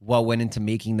what went into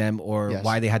making them, or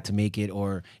why they had to make it,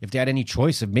 or if they had any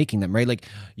choice of making them, right? Like,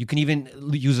 you can even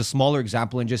use a smaller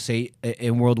example and just say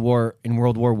in World War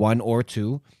I or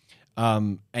II,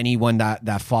 anyone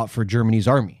that fought for Germany's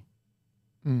army,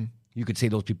 you could say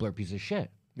those people are a piece of shit.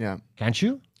 Yeah. Can't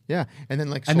you? Yeah, and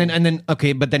then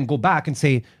okay, but then go back and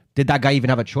say, did that guy even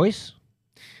have a choice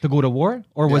to go to war,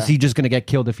 or was he just gonna get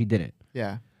killed if he didn't?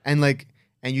 Yeah, and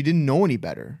you didn't know any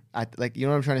better. You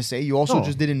know what I'm trying to say? You also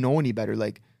just didn't know any better.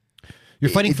 Like, you're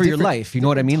fighting for your life. You know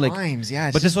what I mean? Like times,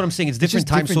 yeah. But this is what I'm saying. It's different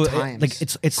times. Times. Like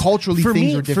it's culturally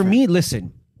things are different. For me,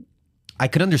 listen, I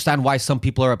could understand why some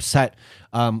people are upset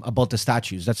about the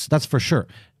statues. That's for sure.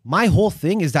 My whole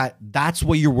thing is that's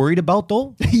what you're worried about,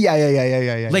 though.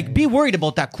 Yeah. Like, be worried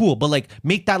about that, cool, but like,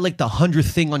 make that like the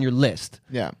 100th thing on your list.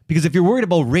 Yeah. Because if you're worried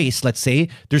about race, let's say,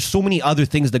 there's so many other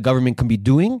things the government can be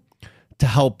doing to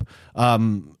help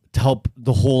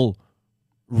the whole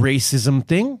racism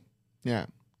thing. Yeah.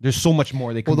 There's so much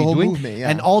more they can be whole doing, movement, yeah.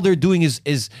 and all they're doing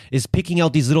is picking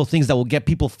out these little things that will get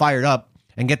people fired up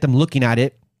and get them looking at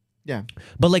it. Yeah.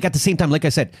 But like, at the same time, like I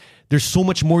said, there's so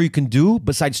much more you can do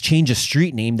besides change a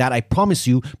street name that I promise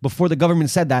you, before the government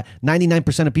said that,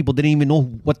 99% of people didn't even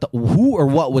know who or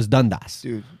what was Dundas.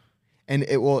 Dude. And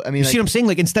it will, I mean, you see what I'm saying?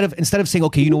 Like, instead of saying,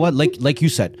 okay, you know what, like you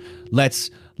said,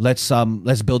 let's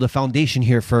build a foundation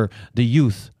here for the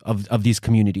youth of these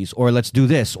communities, or let's do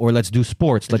this, or let's do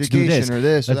sports, let's do this, or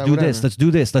this, let's do this, let's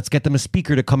do this, let's get them a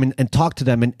speaker to come in and talk to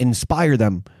them and inspire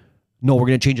them. No, we're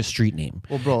gonna change a street name.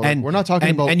 Well, bro, we're not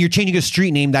talking about. And you're changing a street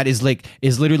name that is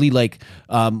literally like,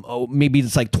 maybe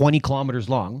it's like 20 kilometers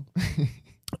long,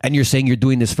 and you're saying you're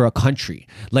doing this for a country.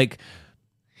 Like,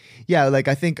 yeah, like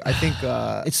I think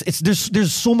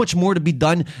there's so much more to be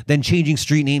done than changing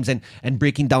street names and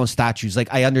breaking down statues.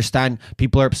 Like, I understand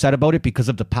people are upset about it because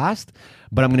of the past,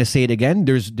 but I'm gonna say it again.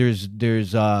 There's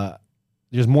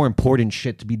more important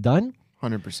shit to be done.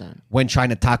 100%. When trying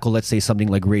to tackle, let's say, something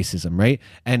like racism, right?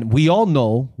 And we all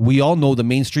know the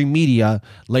mainstream media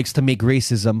likes to make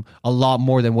racism a lot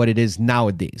more than what it is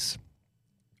nowadays.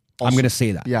 Also, I'm going to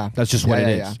say that. Yeah. That's just what it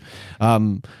is.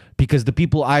 Because the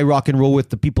people I rock and roll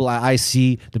with, the people I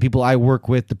see, the people I work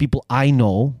with, the people I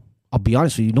know, I'll be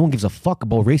honest with you, no one gives a fuck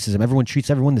about racism. Everyone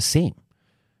treats everyone the same.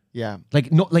 Yeah.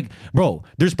 Bro,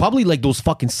 there's probably like those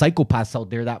fucking psychopaths out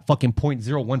there, that fucking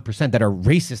 0.01% that are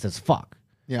racist as fuck.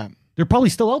 Yeah. They're probably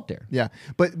still out there. Yeah.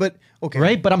 But okay.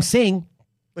 Right? But I'm saying,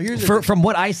 but from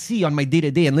what I see on my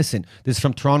day-to-day, and listen, this is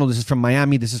from Toronto, this is from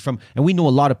Miami, and we know a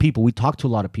lot of people. We talk to a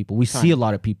lot of people. We see a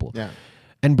lot of people. Yeah.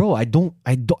 And bro, I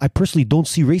personally don't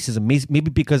see racism.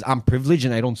 Maybe because I'm privileged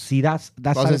and I don't see that.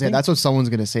 That's what someone's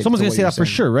gonna say. Someone's gonna say that for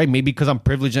sure, right? Maybe because I'm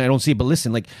privileged and I don't see it. But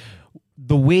listen, like,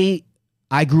 the way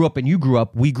I grew up and you grew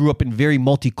up, we grew up in very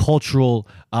multicultural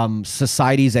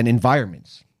societies and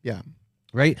environments. Yeah.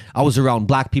 Right? I was around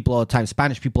black people all the time,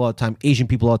 Spanish people all the time, Asian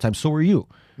people all the time. So were you.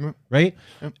 Right?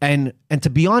 Yep. And to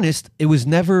be honest, it was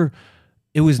never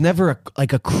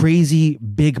a crazy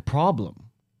big problem,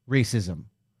 racism.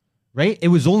 Right? It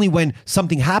was only when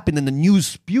something happened and the news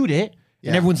spewed it,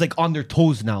 and everyone's like on their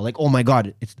toes now. Like, oh my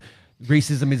God,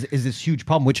 Racism is this huge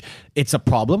problem, which it's a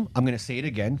problem. I'm going to say it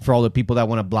again for all the people that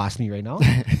want to blast me right now.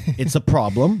 It's a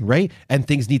problem, right? And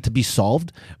things need to be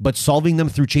solved, but solving them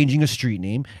through changing a street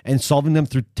name and solving them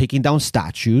through taking down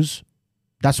statues,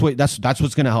 that's what's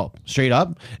going to help. Straight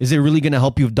up. Is it really going to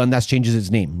help you if Dundas changes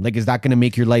its name? Like, is that going to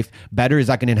make your life better? Is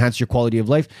that going to enhance your quality of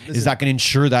life? Is that going to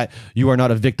ensure that you are not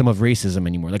a victim of racism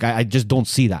anymore? Like, I just don't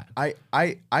see that.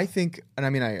 I think, and I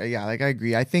mean, I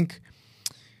agree. I think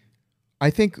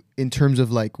in terms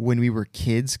of like when we were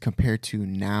kids compared to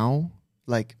now,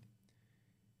 like,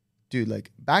 dude,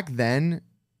 like back then,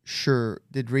 sure,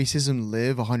 did racism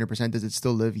live 100%? Does it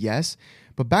still live? Yes.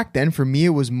 But back then for me, it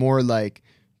was more like,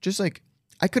 just like,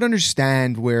 I could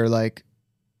understand where like,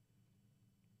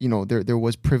 you know, there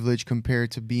was privilege compared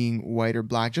to being white or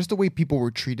black, just the way people were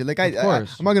treated. Like I'm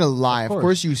not gonna lie. Of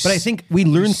course you. But I think we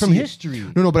learn from history.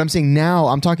 No, but I'm saying now.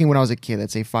 I'm talking when I was a kid.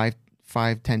 Let's say 5,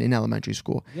 10 in elementary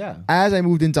school. Yeah. As I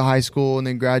moved into high school and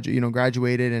then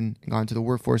graduated and got into the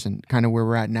workforce and kind of where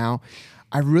we're at now,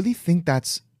 I really think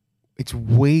it's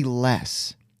way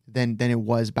less than it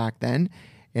was back then.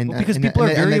 And because people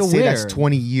are very let's aware. say that's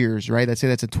 20 years, right? Let's say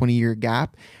that's a 20-year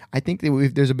gap. I think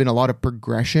that there's been a lot of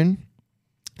progression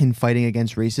in fighting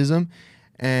against racism.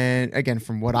 And again,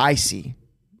 from what I see,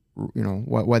 you know,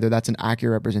 whether that's an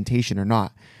accurate representation or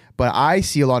not, but I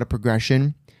see a lot of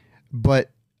progression.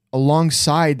 But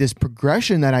alongside this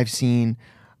progression that I've seen,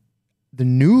 the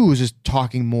news is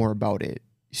talking more about it.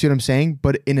 You see what I'm saying?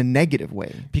 But in a negative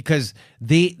way. Because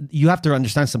you have to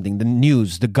understand something. The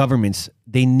news, the governments,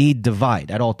 they need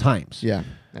divide at all times. Yeah.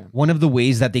 One of the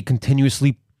ways that they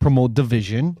continuously promote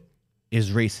division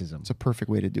is racism. It's a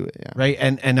perfect way to do it. Yeah. Right.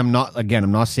 And I'm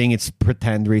not saying it's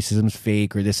pretend racism's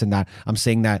fake or this and that. I'm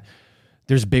saying that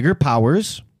there's bigger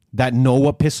powers that know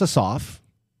what pisses us off,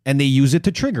 and they use it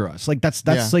to trigger us. Like that's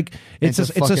like it's a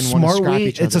smart way.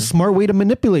 It's a smart way to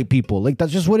manipulate people. Like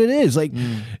that's just what it is. Like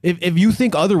if you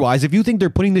think otherwise, if you think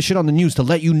they're putting this shit on the news to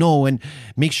let you know and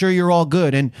make sure you're all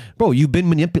good, and bro, you've been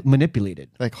manipulated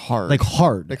like hard,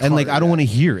 and I don't want to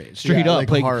hear it straight up.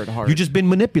 Like hard. You've just been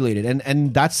manipulated,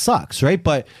 and that sucks, right?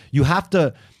 But you have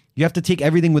to take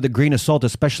everything with a grain of salt,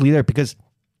 especially there, because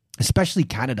especially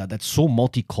Canada, that's so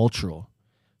multicultural.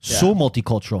 So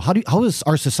multicultural. How is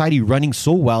our society running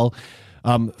so well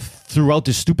throughout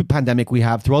this stupid pandemic we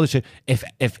have, through all this shit? If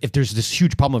there's this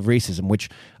huge problem of racism, which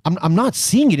I'm not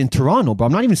seeing it in Toronto, bro.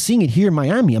 I'm not even seeing it here in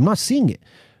Miami. I'm not seeing it.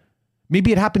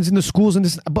 Maybe it happens in the schools and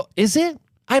this, but is it?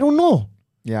 I don't know.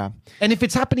 Yeah. And if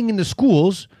it's happening in the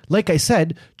schools, like I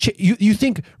said, you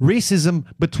think racism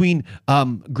between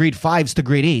grade 5s to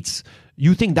grade 8s,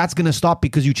 you think that's gonna stop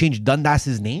because you changed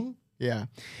Dundas's name? Yeah.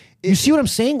 You see what I'm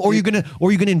saying? Or you're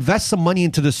gonna invest some money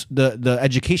into the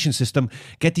education system,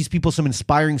 get these people some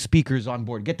inspiring speakers on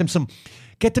board, get them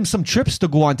some trips to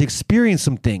go on to experience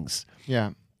some things.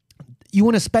 Yeah. You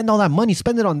want to spend all that money,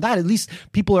 spend it on that. At least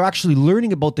people are actually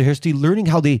learning about the history, learning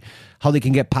how they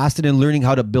can get past it, and learning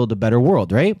how to build a better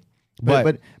world, right?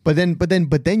 But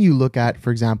then you look at,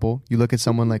 for example,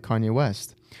 someone like Kanye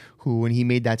West, who, when he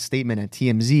made that statement at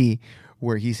TMZ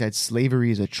where he said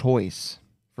slavery is a choice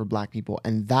for black people,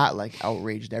 and that like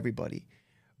outraged everybody.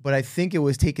 But I think it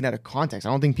was taken out of context. I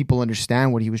don't think people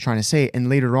understand what he was trying to say. And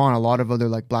later on, a lot of other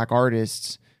like black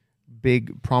artists,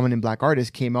 big prominent black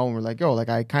artists, came out and were like, "Yo, like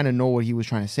I kind of know what he was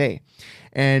trying to say."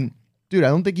 And dude, I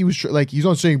don't think he was like, he's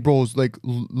not saying, bro, it's like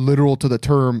literal to the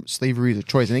term slavery is a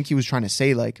choice. I think he was trying to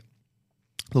say like,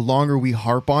 the longer we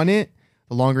harp on it,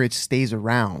 the longer it stays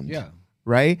around. Yeah.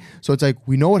 Right. So it's like,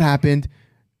 we know what happened.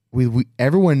 We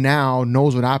everyone now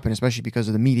knows what happened, especially because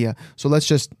of the media. So let's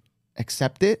just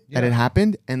accept it that it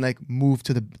happened and like move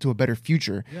to a better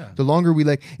future. Yeah. The longer we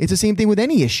like, it's the same thing with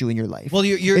any issue in your life. Well,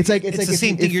 it's the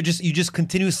same thing. You just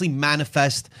continuously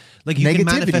manifest, like you can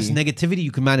manifest negativity,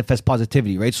 you can manifest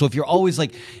positivity, right? So if you're always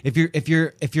like, if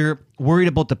you're worried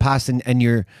about the past and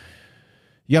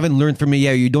you haven't learned from it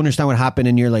yet, you don't understand what happened,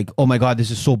 and you're like, oh my God,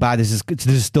 this is so bad, this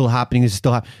is still happening,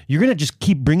 you're going to just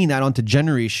keep bringing that onto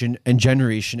generation and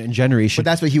generation and generation. But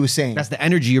that's what he was saying. That's the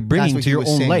energy you're bringing to your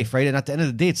own life, right? And at the end of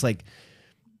the day, it's like,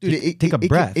 dude, take a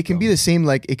breath. It can be the same,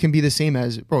 like, it can be the same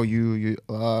as, bro, you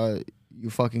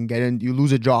fucking get in, you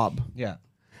lose a job. Yeah.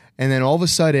 And then all of a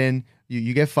sudden,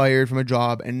 you get fired from a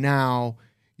job, and now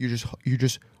you're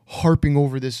just harping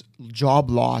over this job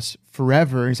loss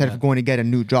forever instead of going to get a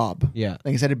new job. Yeah.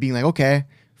 Like, instead of being like, okay,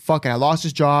 fuck it, I lost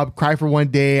this job, cry for one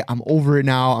day, I'm over it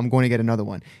now, I'm going to get another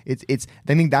one. I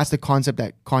think that's the concept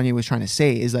that Kanye was trying to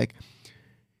say, is like,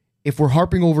 if we're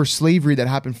harping over slavery that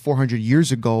happened 400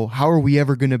 years ago, how are we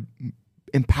ever going to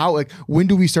empower, like when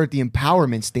do we start the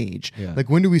empowerment stage? Yeah. Like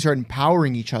when do we start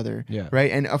empowering each other? Yeah.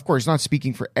 Right. And of course, not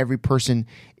speaking for every person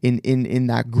in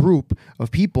that group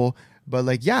of people, but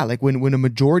like, yeah, like when a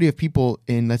majority of people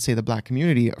in, let's say, the Black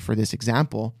community, for this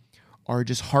example, are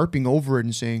just harping over it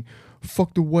and saying,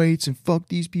 fuck the whites and fuck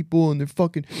these people and they're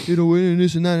fucking, and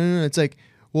this and that. And it's like,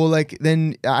 well, like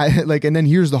then and then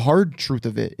here's the hard truth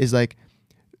of it is like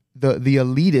the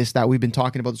elitists that we've been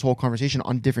talking about this whole conversation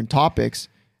on different topics,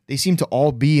 they seem to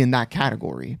all be in that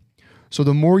category. So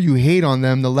the more you hate on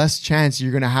them, the less chance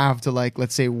you're going to have to, like,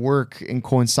 let's say, work and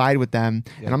coincide with them.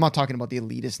 Yeah. And I'm not talking about the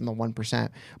elitists and the 1%,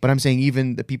 but I'm saying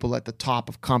even the people at the top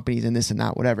of companies and this and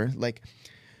that, whatever. Like,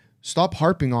 stop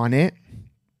harping on it,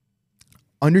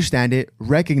 understand it,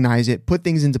 recognize it, put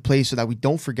things into place so that we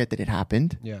don't forget that it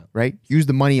happened. Yeah. Right? Use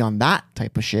the money on that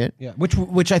type of shit. Yeah.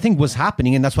 Which I think was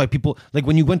happening. And that's why people, like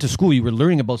when you went to school, you were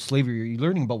learning about slavery, you're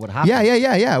learning about what happened.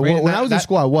 Yeah. Right? When I was in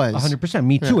school, I was. 100%.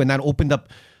 Me too. Yeah. And that opened up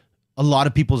a lot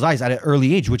of people's eyes at an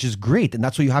early age, which is great. And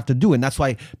that's what you have to do. And that's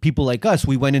why people like us,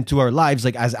 we went into our lives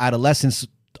like as adolescents,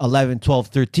 11, 12,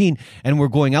 13, and we're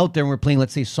going out there and we're playing,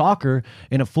 let's say, soccer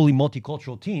in a fully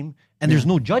multicultural team. And there's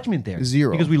no judgment there.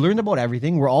 Zero. Because we learned about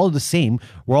everything. We're all the same.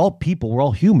 We're all people. We're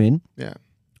all human. Yeah.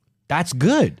 That's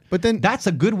good. But then that's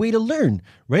a good way to learn,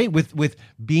 right? With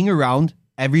being around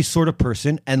every sort of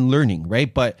person and learning,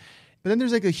 right? But then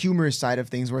there's like a humorous side of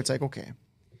things where it's like, okay,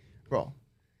 bro,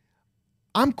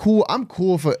 I'm cool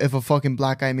if a fucking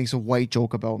black guy makes a white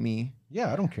joke about me.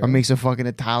 Yeah, I don't care. Or makes a fucking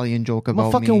Italian joke about me.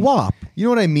 I'm a fucking wop. You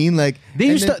know what I mean? Like they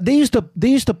used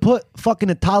to put fucking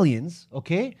Italians,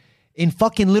 okay, in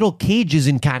fucking little cages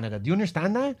in Canada. Do you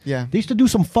understand that? Yeah. They used to do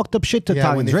some fucked up shit to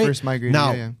Italians, when they right? first migrated.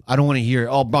 Now, yeah. I don't want to hear,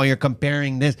 oh, bro, you're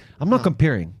comparing this. I'm not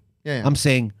comparing. Yeah. I'm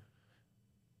saying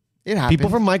it happened. People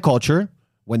from my culture,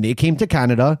 when they came to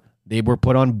Canada, they were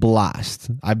put on blast.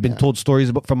 I've been told stories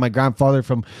about from my grandfather,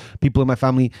 from people in my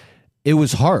family. It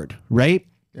was hard, right?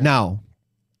 Yeah. Now,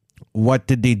 what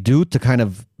did they do to kind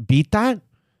of beat that?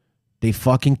 They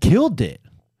fucking killed it.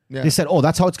 Yeah. They said, oh,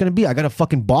 that's how it's going to be. I got to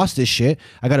fucking boss this shit.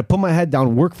 I got to put my head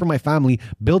down, work for my family,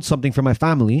 build something for my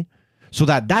family so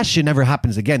that shit never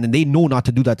happens again. And they know not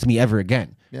to do that to me ever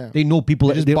again. Yeah. They know people.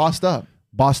 They're just bossed up.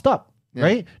 Bossed up,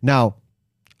 right? Now,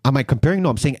 am I comparing? No,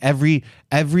 I'm saying every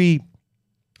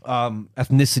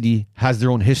ethnicity has their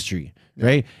own history,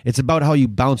 right? It's about how you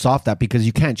bounce off that because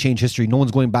you can't change history. No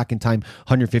one's going back in time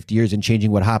 150 years and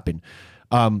changing what happened.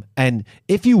 And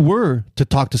if you were to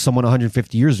talk to someone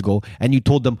 150 years ago and you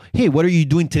told them, hey, what are you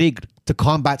doing today to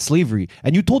combat slavery?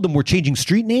 And you told them we're changing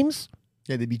street names.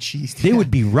 Yeah, they'd be cheesed. They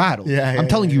would be rattled. I'm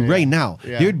telling you right now,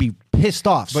 they would be pissed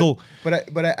off.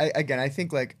 But I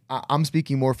think like I'm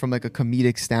speaking more from like a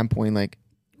comedic standpoint, like,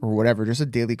 or whatever, just a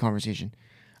daily conversation.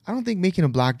 I don't think making a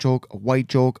black joke, a white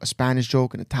joke, a Spanish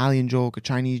joke, an Italian joke, a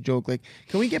Chinese joke, like,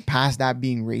 can we get past that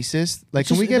being racist? Like,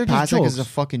 can we get past that as a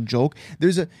fucking joke?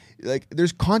 There's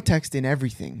context in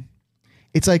everything.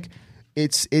 It's like,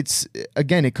 it's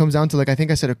again, it comes down to, like, I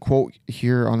think I said a quote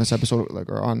here on this episode, like,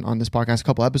 or on this podcast a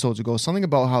couple episodes ago, something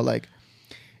about how, like,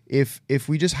 if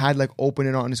we just had like open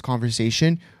and honest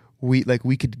conversation, we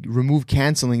could remove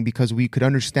canceling because we could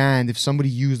understand if somebody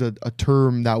used a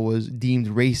term that was deemed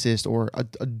racist or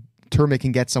a term that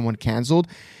can get someone canceled.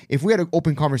 If we had an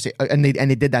open conversation, and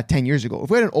they did that 10 years ago,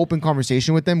 if we had an open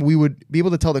conversation with them, we would be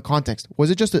able to tell the context. Was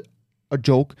it just a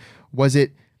joke? Was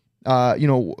it,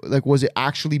 was it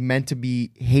actually meant to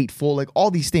be hateful? Like all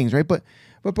these things, right? But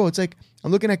bro, it's like,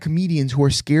 I'm looking at comedians who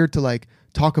are scared to like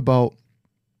talk about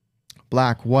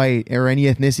black, white, or any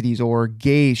ethnicities, or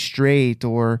gay, straight,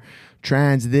 or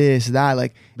trans, this, that.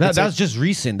 Like that was just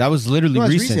recent. That was literally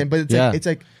recent. But it's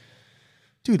like,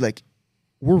 dude, like,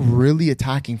 we're really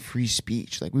attacking free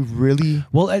speech. Like, we really.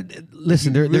 Well,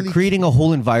 listen, they're creating a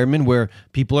whole environment where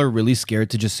people are really scared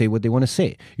to just say what they want to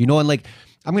say. You know, and like,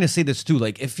 I'm going to say this too.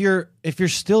 Like, if you're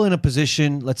still in a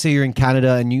position, let's say you're in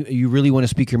Canada and you really want to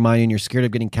speak your mind and you're scared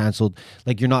of getting canceled,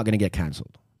 like, you're not going to get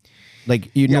canceled.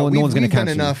 Like, no one's going to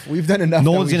cancel you. We've done enough.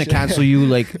 No one's going to cancel you.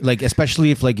 Like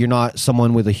especially if like you're not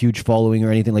someone with a huge following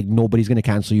or anything. Like, nobody's going to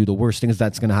cancel you. The worst thing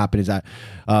that's going to happen is that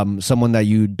someone that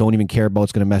you don't even care about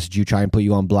is going to message you, try and put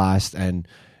you on blast, and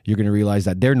you're going to realize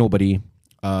that they're nobody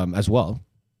as well.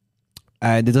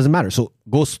 And it doesn't matter. So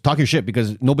go talk your shit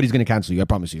because nobody's going to cancel you. I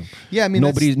promise you. Yeah, I mean,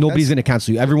 nobody's going to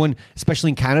cancel you. Everyone, especially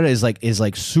in Canada, is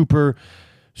like super,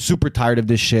 super tired of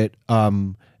this shit.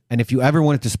 And if you ever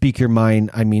wanted to speak your mind,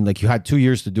 I mean, like, you had 2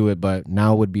 years to do it, but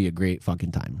now would be a great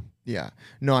fucking time. Yeah.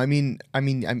 No, I mean,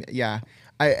 yeah.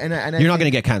 You're not going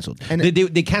to get canceled. And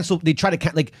they cancel. They try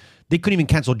to like. They couldn't even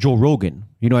cancel Joe Rogan.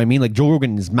 You know what I mean? Like, Joe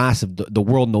Rogan is massive. The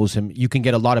world knows him. You can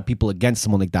get a lot of people against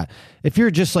someone like that. If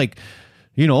you're just like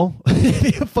you know,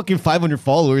 you have fucking 500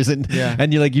 followers and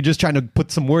you're like, you're just trying to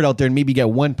put some word out there and maybe get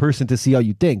one person to see how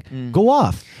you think. Go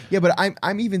off. Yeah, but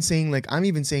I'm even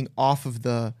saying off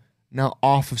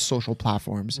of social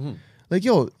platforms. Like,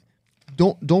 yo,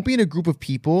 don't be in a group of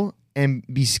people and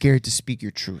be scared to speak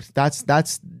your truth. That's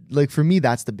like, for me,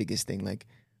 that's the biggest thing. Like,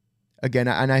 again,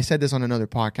 and I said this on another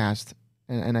podcast,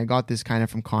 and I got this kind of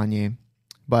from Kanye,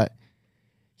 but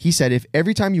he said, if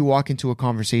every time you walk into a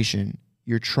conversation,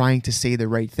 you're trying to say the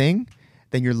right thing,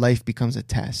 then your life becomes a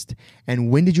test. And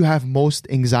when did you have most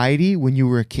anxiety? When you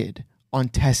were a kid, on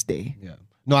test day. Yeah.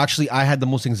 No, actually, I had the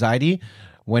most anxiety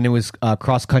when it was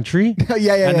cross country.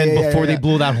 Yeah. And then before they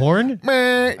blew that horn,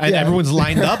 and everyone's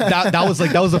lined up. That was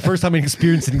the first time I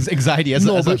experienced anxiety as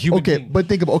a human being. But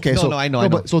think about I know.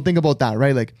 But so think about that,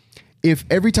 right? Like, if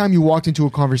every time you walked into a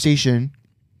conversation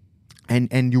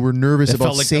and you were nervous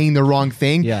about like saying the wrong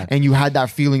thing, and you had that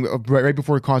feeling right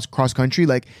before cross country,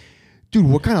 like, dude,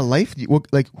 what kind of life?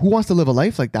 Who wants to live a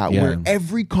life like that where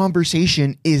every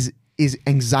conversation is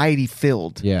anxiety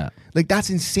filled? Yeah. Like, that's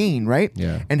insane, right?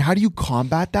 Yeah. And how do you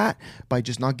combat that? By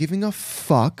just not giving a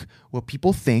fuck what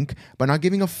people think, by not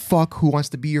giving a fuck who wants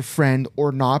to be your friend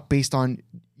or not based on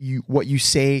what you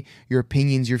say, your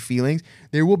opinions, your feelings.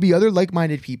 There will be other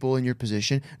like-minded people in your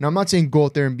position. Now, I'm not saying go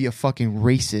out there and be a fucking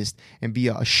racist and be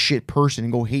a shit person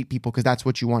and go hate people because that's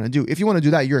what you want to do. If you want to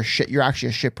do that, you're actually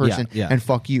a shit person, and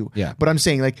fuck you. Yeah. But I'm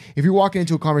saying, like, if you're walking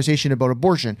into a conversation about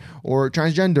abortion or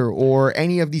transgender or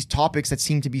any of these topics that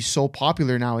seem to be so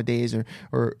popular nowadays,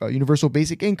 or universal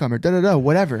basic income or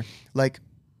whatever, like,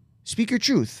 speak your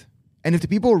truth. And if the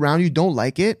people around you don't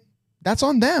like it, that's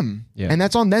on them. Yeah. And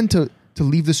that's on them to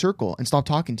leave the circle and stop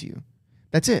talking to you.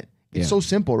 That's it. It's so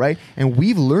simple, right? And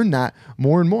we've learned that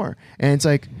more and more. And it's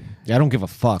like, I don't give a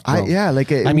fuck, bro.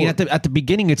 I mean, at the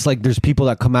beginning, it's like there's people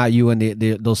that come at you and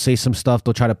they'll say some stuff.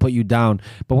 They'll try to put you down.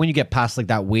 But when you get past like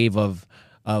that wave of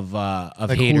like,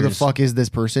 haters, who the fuck is this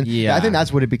person? Yeah, I think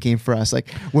that's what it became for us. Like,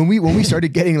 when we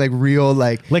started getting like real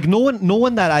like no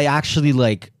one that I actually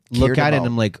like look at it and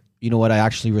I'm like, you know what, I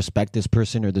actually respect this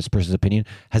person or this person's opinion,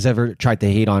 has ever tried to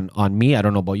hate on me. I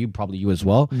don't know about you, probably you as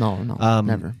well. No,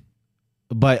 never.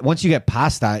 But once you get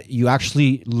past that, you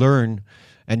actually learn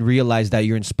and realize that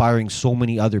you're inspiring so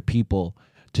many other people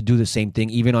to do the same thing,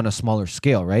 even on a smaller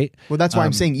scale, right? Well, that's why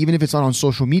I'm saying, even if it's not on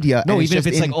social media. No, even if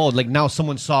it's like now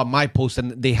someone saw my post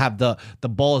and they have the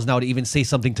balls now to even say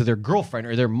something to their girlfriend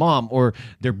or their mom or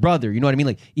their brother. You know what I mean?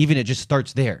 Like, even it just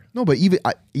starts there. No, but even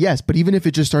if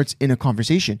it just starts in a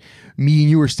conversation, me and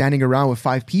you are standing around with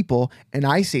 5 people and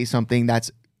I say something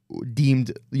that's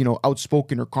deemed,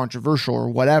 outspoken or controversial or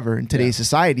whatever in today's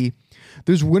society,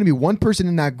 there's going to be one person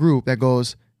in that group that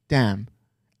goes, damn,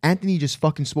 Anthony just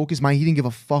fucking spoke his mind. He didn't give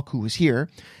a fuck who was here.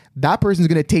 That person's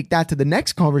going to take that to the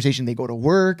next conversation. They go to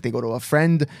work, they go to a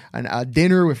friend, a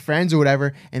dinner with friends or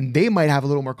whatever, and they might have a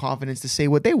little more confidence to say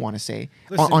what they want to say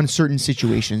on certain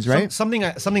situations, right? Something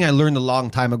I learned a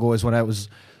long time ago is when I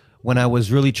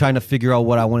was really trying to figure out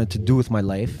what I wanted to do with my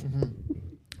life.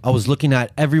 I was looking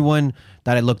at everyone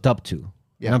that I looked up to.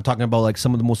 Yeah. And I'm talking about like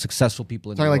some of the most successful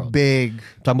people in the world. Like big.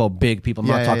 I'm talking about big people. I'm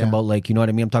not talking about like, you know what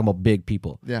I mean? I'm talking about big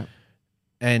people. Yeah.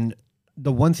 And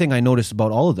the one thing I noticed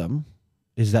about all of them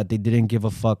is that they didn't give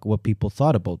a fuck what people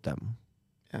thought about them.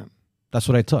 Yeah. That's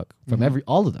what I took from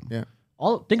all of them. Yeah.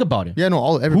 Think about it. Yeah,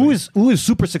 no, everybody. Who is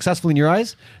super successful in your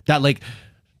eyes that like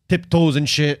tiptoes and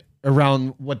shit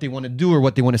around what they want to do or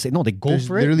what they want to say? No, they go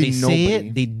for it. They say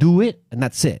it, they do it, and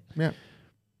that's it. Yeah.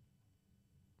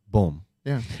 Boom.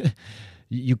 Yeah.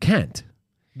 You can't.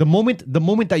 The moment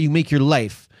that you make your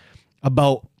life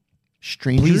about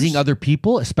strangers, pleasing other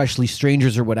people, especially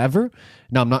strangers or whatever.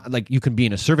 Now, I'm not like, you can be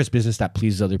in a service business that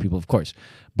pleases other people, of course.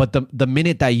 But the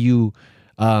minute that you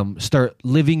start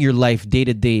living your life day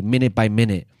to day, minute by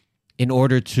minute, in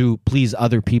order to please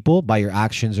other people by your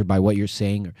actions or by what you're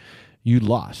saying, you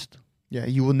lost. Yeah,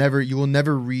 you will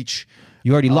never reach.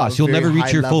 You already lost. You'll never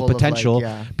reach your full potential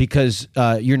because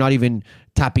you're not even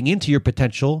tapping into your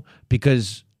potential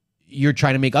because you're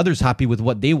trying to make others happy with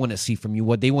what they want to see from you,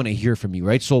 what they want to hear from you,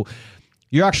 right? So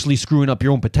you're actually screwing up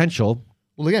your own potential.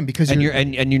 Well, again, because you're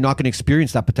not going to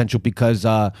experience that potential because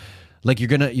like you're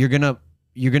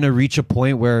gonna reach a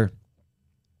point where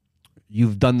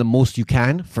you've done the most you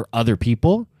can for other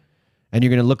people, and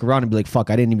you're gonna look around and be like, "Fuck,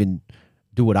 I didn't even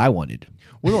do what I wanted."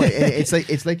 Well, no,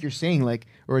 it's like you're saying, like,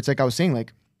 or it's like I was saying,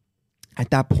 like,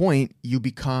 at that point you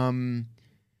become.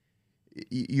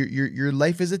 Your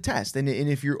life is a test, and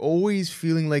if you're always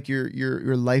feeling like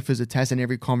your life is a test, and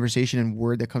every conversation and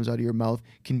word that comes out of your mouth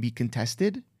can be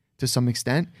contested to some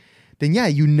extent, then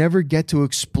you never get to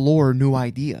explore new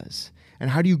ideas. And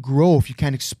how do you grow if you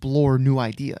can't explore new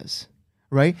ideas,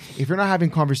 right? If you're not having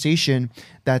conversation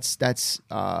that's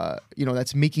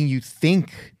making you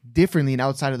think differently and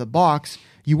outside of the box,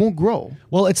 you won't grow.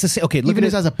 Well, it's the same. Okay, look Even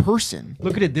at it as a person.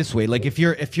 Look at it this way. Like if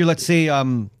you're let's say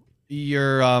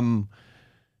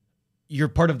you're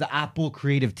part of the Apple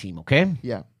creative team, okay?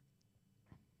 Yeah.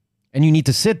 And you need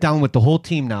to sit down with the whole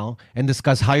team now and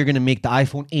discuss how you're going to make the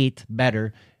iPhone 8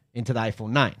 better into the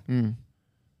iPhone 9.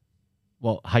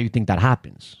 Well, how you think that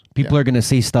happens? People are going to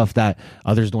say stuff that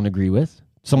others don't agree with.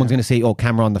 Someone's going to say, oh,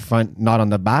 camera on the front, not on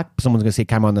the back. Someone's going to say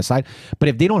camera on the side. But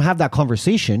if they don't have that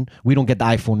conversation, we don't get the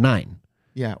iPhone 9.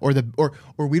 Yeah, or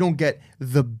we don't get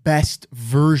the best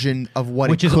version of what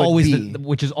which it is could always be.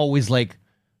 which is always like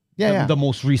Yeah. the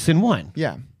most recent one.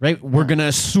 Yeah. Right? We're going to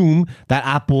assume that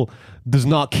Apple does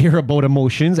not care about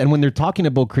emotions. And when they're talking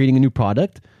about creating a new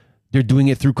product, they're doing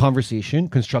it through conversation,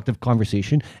 constructive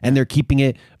conversation, and they're keeping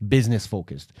it business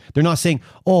focused. They're not saying,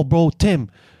 oh, bro,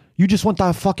 Tim, you just want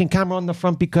that fucking camera on the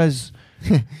front because,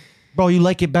 bro, you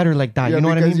like it better like that. Yeah, you know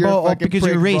what I because mean, you're a bro? Oh, fucking because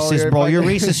prick, you're bro. racist, bro. You're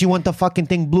racist. You want the fucking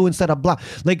thing blue instead of black.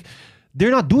 Like,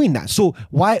 they're not doing that. So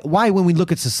why when we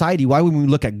look at society, why when we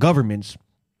look at governments,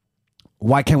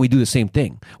 why can't we do the same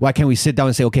thing? Why can't we sit down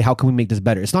and say, okay, how can we make this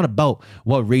better? It's not about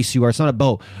what race you are. It's not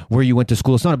about where you went to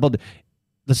school. It's not about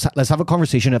let's have a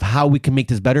conversation of how we can make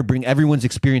this better, bring everyone's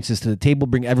experiences to the table,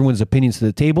 bring everyone's opinions to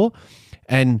the table.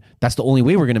 And that's the only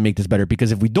way we're going to make this better.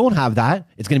 Because if we don't have that,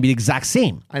 it's going to be the exact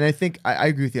same. And I think I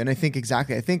agree with you. And I think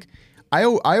exactly. I think I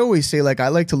always say, like, I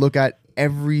like to look at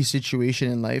every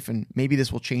situation in life, and maybe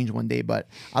this will change one day, but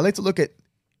I like to look at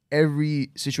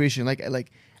every situation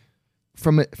like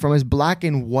from as black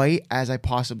and white as I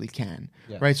possibly can.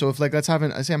 Yeah. Right. So if let's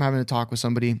say I'm having a talk with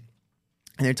somebody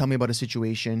and they're telling me about a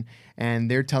situation and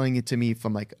they're telling it to me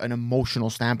from like an emotional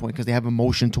standpoint because they have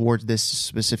emotion towards this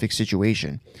specific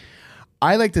situation.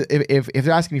 I like to, if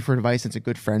they're asking me for advice, it's a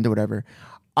good friend or whatever,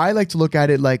 I like to look at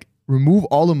it like, remove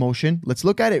all emotion. Let's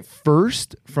look at it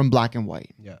first from black and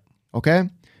white. Yeah. Okay?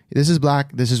 This is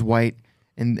black, this is white,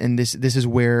 and this is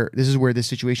where this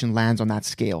situation lands on that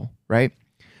scale, right?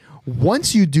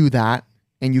 Once you do that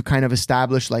and you kind of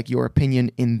establish like your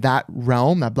opinion in that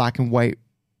realm, that black and white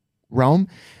realm,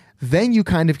 then you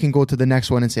kind of can go to the next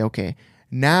one and say, okay,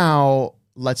 now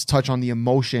let's touch on the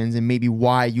emotions and maybe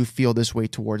why you feel this way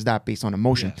towards that based on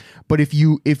emotion. Yeah. But if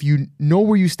you know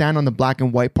where you stand on the black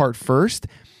and white part first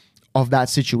of that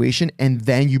situation and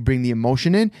then you bring the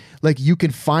emotion in, like, you can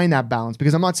find that balance.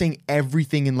 Because I'm not saying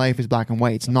everything in life is black and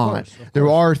white. It's not. There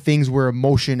are things where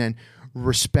emotion and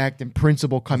respect and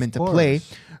principle come into play.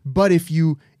 But if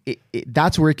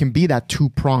that's where it can be that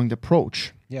two-pronged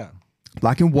approach. Yeah.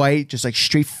 Black and white, just like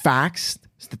straight facts,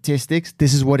 statistics,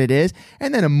 this is what it is,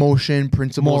 and then emotion,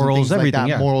 principles, morals, and things everything, like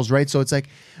that, yeah. Morals, right? So it's like,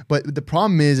 but the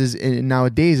problem is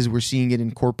nowadays is we're seeing it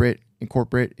in corporate,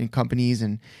 in companies,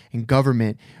 and in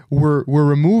government. We're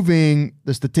removing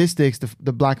the statistics,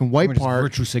 the black and white part,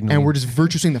 virtue signaling. and we're just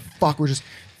virtue signaling. We're just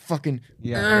fucking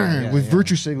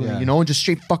virtue signaling, you know, and just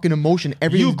straight fucking emotion.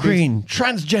 Everything. Ukraine,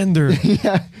 transgender.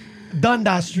 Yeah.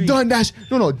 Dundas Street. Dundas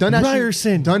Ryerson.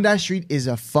 Street. Dundas Street is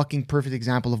a fucking perfect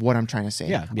example of what I'm trying to say.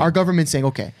 Yeah. Our government's saying,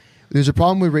 okay, there's a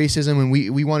problem with racism, and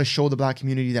we want to show the black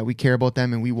community that we care about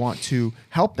them and we want to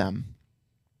help them.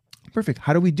 Perfect.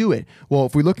 How do we do it? Well,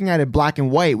 if we're looking at it black and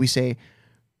white, we say,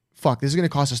 fuck, this is going to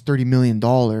cost us $30 million.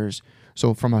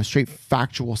 So from a straight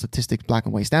factual statistics, black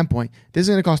and white standpoint, this is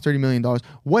going to cost $30 million.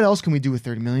 What else can we do with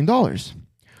 $30 million?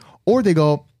 Or they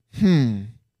go,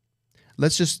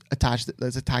 let's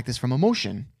attack this from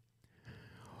emotion.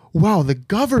 Wow, the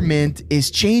government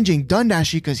is changing Dundas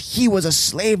Street because he was a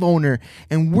slave owner,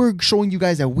 and we're showing you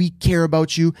guys that we care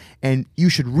about you, and you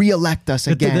should re-elect us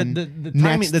again.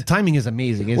 The timing is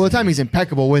amazing. Isn't Well, the timing is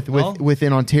impeccable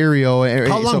within Ontario.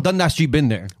 How long Dundas Street been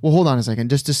there? Well, hold on a second.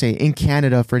 Just to say, in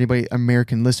Canada, for anybody,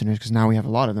 American listeners, because now we have a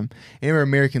lot of them. Any of our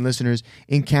American listeners,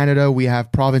 in Canada, we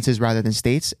have provinces rather than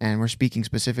states, and we're speaking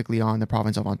specifically on the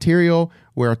province of Ontario,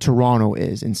 where Toronto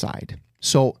is inside.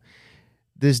 So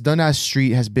this Dundas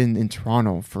Street has been in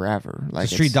Toronto forever. Like,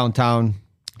 the street downtown.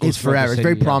 It's forever. It's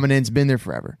very prominent. It's been there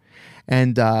forever.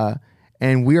 And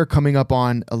we are coming up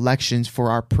on elections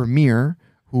for our premier,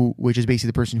 which is basically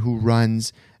the person who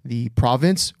runs the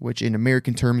province, which in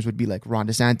American terms would be like Ron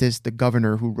DeSantis, the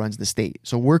governor who runs the state.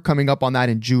 So we're coming up on that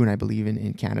in June, I believe,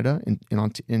 in Canada,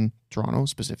 in Toronto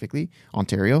specifically,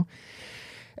 Ontario.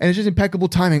 And it's just impeccable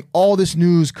timing. All this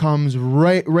news comes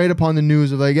right upon the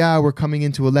news of like, yeah, we're coming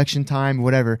into election time,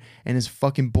 whatever. And it's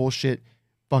fucking bullshit,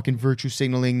 fucking virtue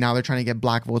signaling. Now they're trying to get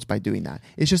black votes by doing that.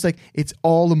 It's just like, it's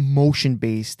all emotion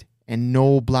based and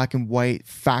no black and white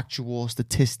factual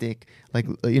statistic, like,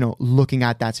 you know, looking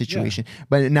at that situation. Yeah.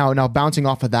 But now bouncing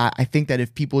off of that, I think that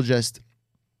if people just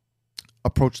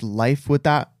approached life with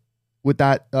that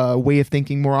way of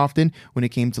thinking more often when it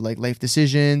came to like life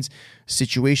decisions,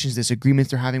 situations,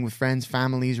 disagreements they're having with friends,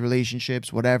 families,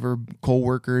 relationships, whatever,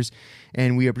 co-workers.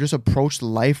 And we have just approached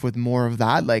life with more of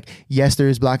that. Like, yes, there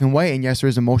is black and white, and yes, there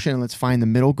is emotion, and let's find the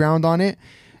middle ground on it.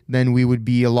 Then we would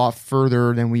be a lot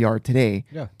further than we are today.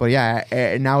 Yeah. But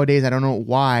yeah, nowadays, I don't know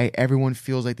why everyone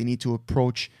feels like they need to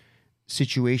approach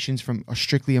situations from a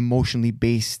strictly emotionally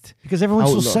based, because everyone's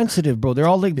outlook. so sensitive, bro. They're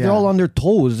all like, they're all on their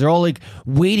toes. They're all like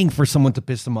waiting for someone to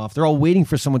piss them off. They're all waiting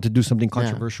for someone to do something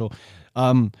controversial.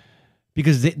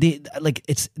 Because they like,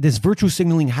 it's this virtue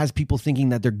signaling has people thinking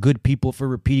that they're good people for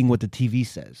repeating what the TV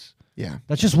says. Yeah.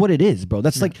 That's just what it is, bro.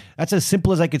 That's like, that's as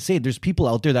simple as I could say it. There's people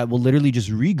out there that will literally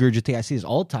just regurgitate. I see this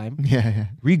all the time. Yeah.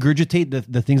 Regurgitate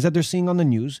the things that they're seeing on the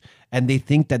news, and they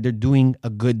think that they're doing a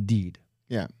good deed.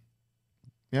 Yeah.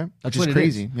 Yeah. That's Which what is it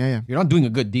crazy. is. Yeah. You're not doing a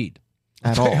good deed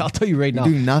At all. I'll tell you right You're now.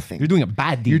 doing nothing. You're doing a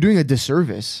bad deed. You're doing a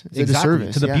disservice. It's a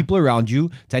disservice to the people around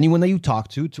you, to anyone that you talk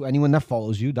to anyone that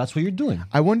follows you. That's what you're doing.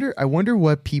 I wonder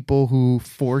what people who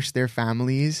force their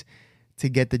families to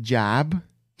get the jab,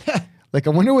 like, I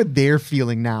wonder what they're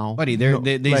feeling now. Buddy, they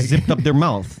like, zipped up their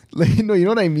mouth. Like, no, you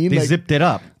know what I mean? They like, zipped it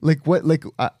up. Like what? Like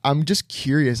I'm just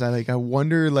curious. I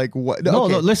wonder like what. No,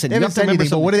 okay, no, listen, they you haven't have to said remember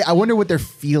anything, but what something. I wonder what they're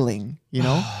feeling. You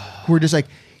know, who are just like,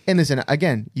 and listen,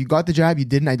 again, you got the jab, you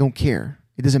didn't. I don't care.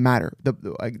 It doesn't matter.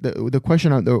 The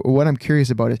question, what I'm curious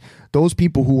about is those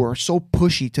people who are so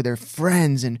pushy to their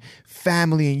friends and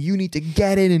family, and you need to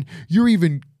get it, and you're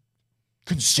even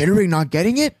considering not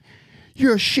getting it.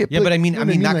 You're a shit. Yeah, but I mean, you know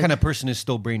what that like, kind of person is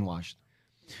still brainwashed.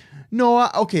 No,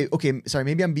 okay. Sorry,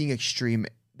 maybe I'm being extreme.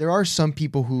 There are some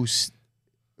people who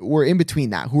were in between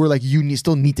that, who are like,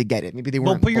 still need to get it. Maybe they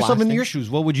Well, weren't. put yourself in blasting. your shoes.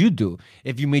 What would you do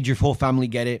if you made your whole family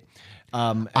get it?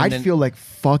 I'd feel like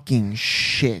fucking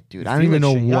shit, dude. I don't feel even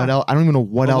know like shit, what yeah. else. I don't even know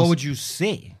what Well, else. what would you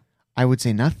say? I would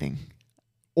say nothing.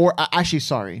 Or actually,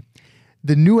 sorry,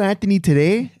 the new Anthony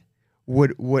today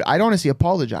would I'd honestly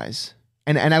apologize,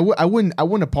 and I wouldn't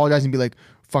apologize and be like,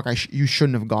 fuck, you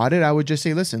shouldn't have got it. I would just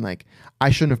say, listen, like, I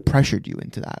shouldn't have pressured you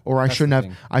into that, or I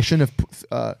shouldn't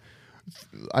have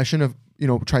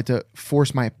tried to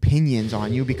force my opinions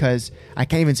on you, because I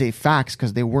can't even say facts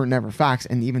because they weren't never facts.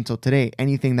 And even till today,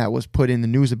 anything that was put in the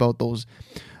news about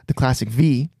the Classic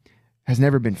V has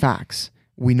never been facts.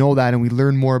 We know that, and we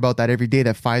learn more about that every day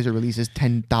that Pfizer releases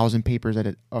 10,000 papers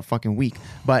at a fucking week.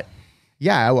 But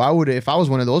yeah, I would, if I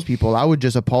was one of those people, I would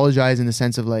just apologize in the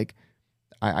sense of like,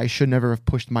 I should never have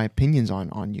pushed my opinions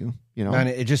on you, you know? Man,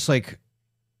 it just like,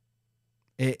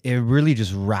 it really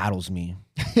just rattles me.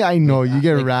 Yeah, I know. You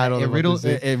get Like, rattled.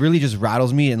 It really just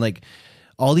rattles me. And like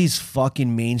all these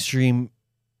fucking mainstream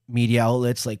media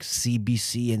outlets like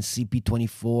CBC and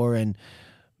CP24 and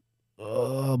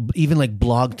even like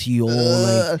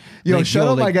BlogTO. Shout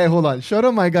out my guy. Hold on. Shout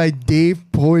out my guy Dave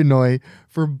Portnoy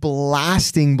for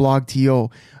blasting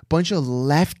BlogTO. Bunch of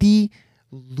lefty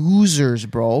losers,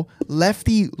 bro.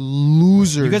 Lefty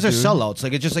losers. You guys are dude. sellouts.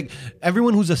 Like, it's just like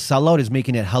everyone who's a sellout is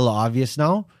making it hella obvious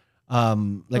now.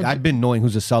 I've been knowing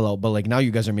who's a sellout, but like now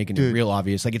you guys are making it real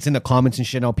obvious. Like, it's in the comments and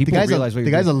shit now. People realize what the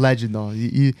you're guy's doing. a legend though.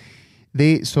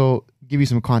 So give you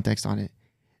some context on it.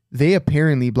 They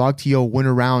apparently, BlogTO went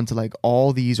around to like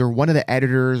all these, or one of the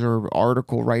editors or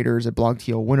article writers at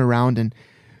BlogTO went around and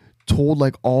told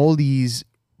like all these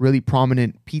really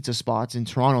prominent pizza spots in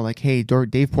Toronto, like, hey,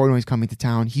 Dave Portnoy's coming to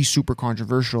town. He's super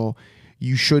controversial.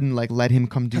 You shouldn't like let him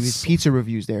come do his pizza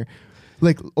reviews there.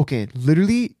 Like, okay,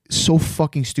 literally so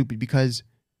fucking stupid, because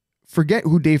forget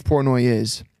who Dave Portnoy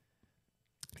is.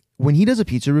 When he does a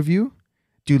pizza review,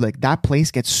 dude, like that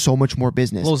place gets so much more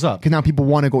business. Blows up. Because now people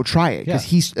want to go try it. Because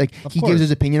he's like, he course. gives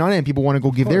his opinion on it and people want to go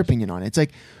give their opinion on it. It's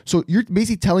like, so you're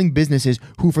basically telling businesses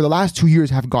who for the last 2 years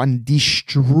have gotten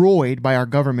destroyed by our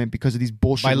government because of these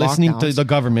bullshit By listening to lockdowns, the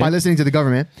government. By listening to the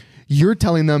government, you're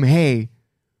telling them, hey,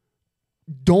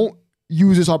 don't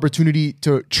use this opportunity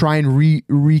to try and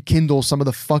rekindle some of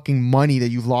the fucking money that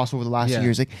you've lost over the last 2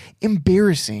 years. Like,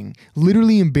 embarrassing,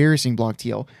 literally embarrassing,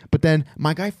 BlogTO. But then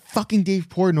my guy fucking Dave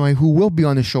Portnoy, who will be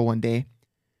on the show one day,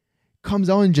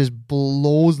 comes out and just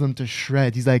blows them to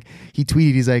shreds. He's like, he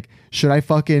tweeted, he's like, should I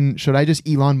just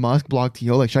Elon Musk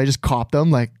BlogTO? Like, should I just cop them?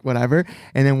 Like, whatever.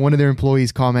 And then one of their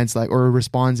employees comments like, or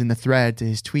responds in the thread to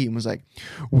his tweet and was like,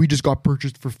 we just got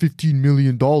purchased for $15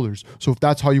 million. So if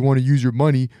that's how you want to use your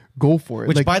money, go for it.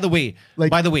 Which, like, by the way,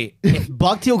 if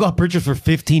BlogTO got purchased for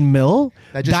 15 mil,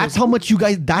 That just that's says- how much you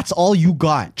guys. That's all you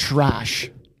got.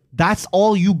 trash. That's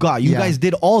all you got. You Yeah. guys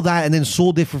did all that and then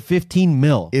sold it for 15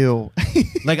 mil. Ew.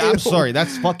 Like, I'm sorry,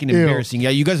 that's fucking embarrassing. Yeah,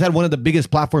 you guys had one of the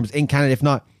biggest platforms in Canada, if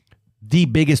not the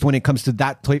biggest, when it comes to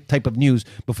that type of news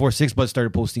before 6Buzz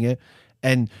started posting it,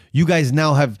 and you guys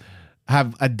now have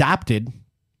adapted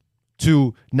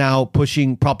to now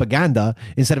pushing propaganda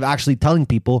instead of actually telling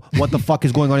people what the fuck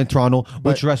is going on in Toronto,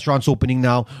 which restaurants opening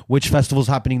now, which festivals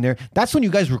happening there. That's when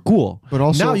you guys were cool. But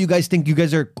also, now you guys think you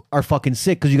guys are fucking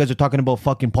sick because you guys are talking about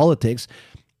fucking politics.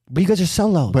 But you guys are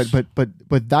sellouts.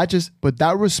 But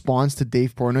that response to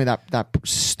Dave Portnoy, that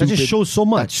stupid, that just shows so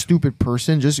much. That stupid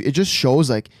person, it just shows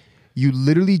like you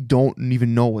literally don't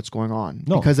even know what's going on.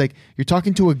 No. Because like you're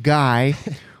talking to a guy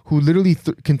who literally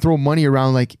can throw money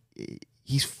around like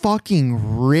he's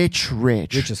fucking rich.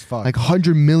 Rich as fuck. Like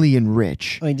 100 million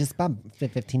rich. I mean, just about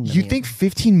 15 million. You think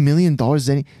 $15 million is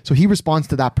any? So he responds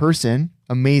to that person,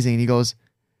 amazing. And he goes,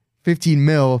 15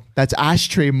 mil, that's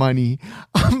ashtray money.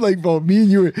 I'm like, bro,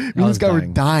 me and this guy were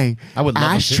dying. I would love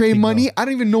ashtray money. mil. I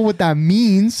don't even know what that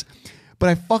means, but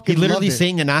I fucking He literally love it.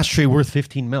 saying an ashtray worth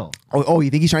 15 mil. Oh,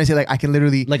 you think he's trying to say like I can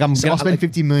literally Like I'll spend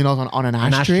 $15 million on an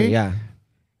ashtray? Yeah.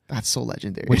 That's so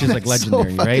legendary. Which is like That's so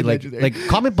legendary, fucking right? legendary. Like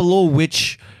comment below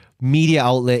which media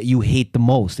outlet you hate the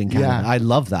most in Canada. Yeah. I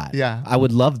love that. Yeah. I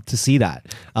would love to see that.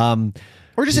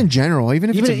 Or just in general, even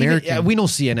if it's American. Yeah, we know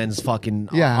CNN's fucking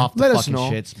off the let us fucking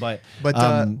know. shits,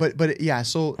 but yeah.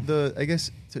 So I guess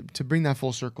to bring that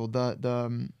full circle,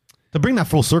 to bring that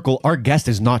full circle, our guest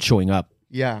is not showing up.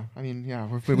 Yeah, I mean, yeah,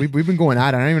 we've been going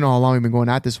at it. I don't even know how long we've been going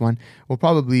at this one. We'll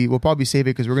probably save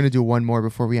it because we're gonna do one more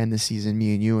before we end this season,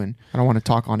 me and you. And I don't want to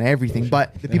talk on everything,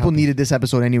 but the people needed this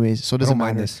episode anyways, so it doesn't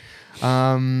matter. This.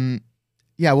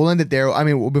 Yeah, we'll end it there. I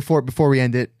mean, before we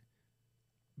end it,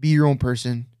 be your own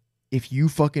person. If you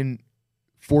fucking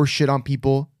force shit on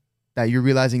people that you're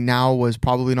realizing now was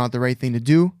probably not the right thing to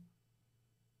do,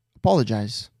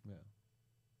 apologize.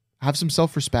 Have some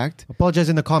self-respect. Apologize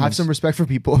in the comments. Have some respect for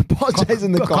people. Apologize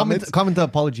in the comments. Comment the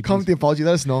apology. Comment the apology.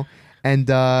 Let us know. And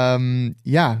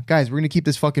yeah, guys, we're going to keep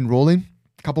this fucking rolling.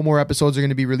 A couple more episodes are going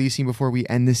to be releasing before we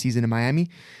end this season in Miami.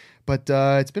 But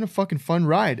it's been a fucking fun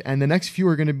ride. And the next few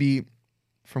are going to be,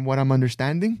 from what I'm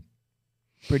understanding,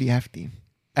 pretty hefty.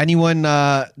 Anyone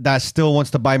that still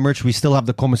wants to buy merch, we still have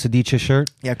the Como Sediche shirt.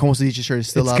 Yeah, Como Sediche shirt is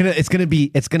still up. It's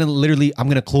gonna literally, I'm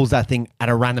gonna close that thing at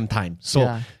a random time.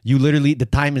 So you literally, the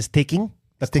time is ticking.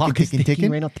 The clock is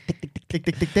ticking right now. Tick,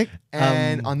 tick, tick, tick.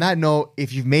 And on that note,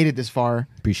 if you've made it this far,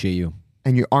 appreciate you.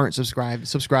 And you aren't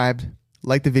subscribed,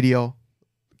 like the video,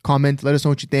 comment, let us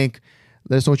know what you think.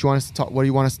 Let us know what you want us to talk. What do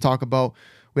you want us to talk about?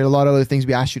 We had a lot of other things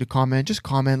we asked you to comment. Just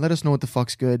comment. Let us know what the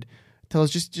fuck's good. Tell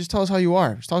us, just tell us how you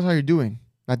are. Just tell us how you're doing.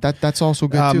 That's also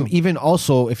good too. Even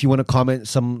also, if you want to comment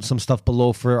some stuff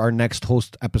below for our next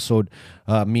host episode,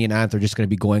 me and Anth are just going to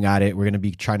be going at it. We're going to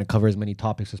be trying to cover as many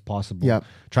topics as possible. Yep.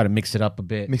 Try to mix it up a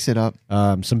bit. Mix it up.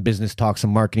 Some business talk, some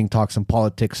marketing talk, some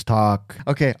politics talk.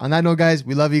 Okay. On that note, guys,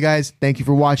 we love you guys. Thank you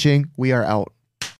for watching. We are out.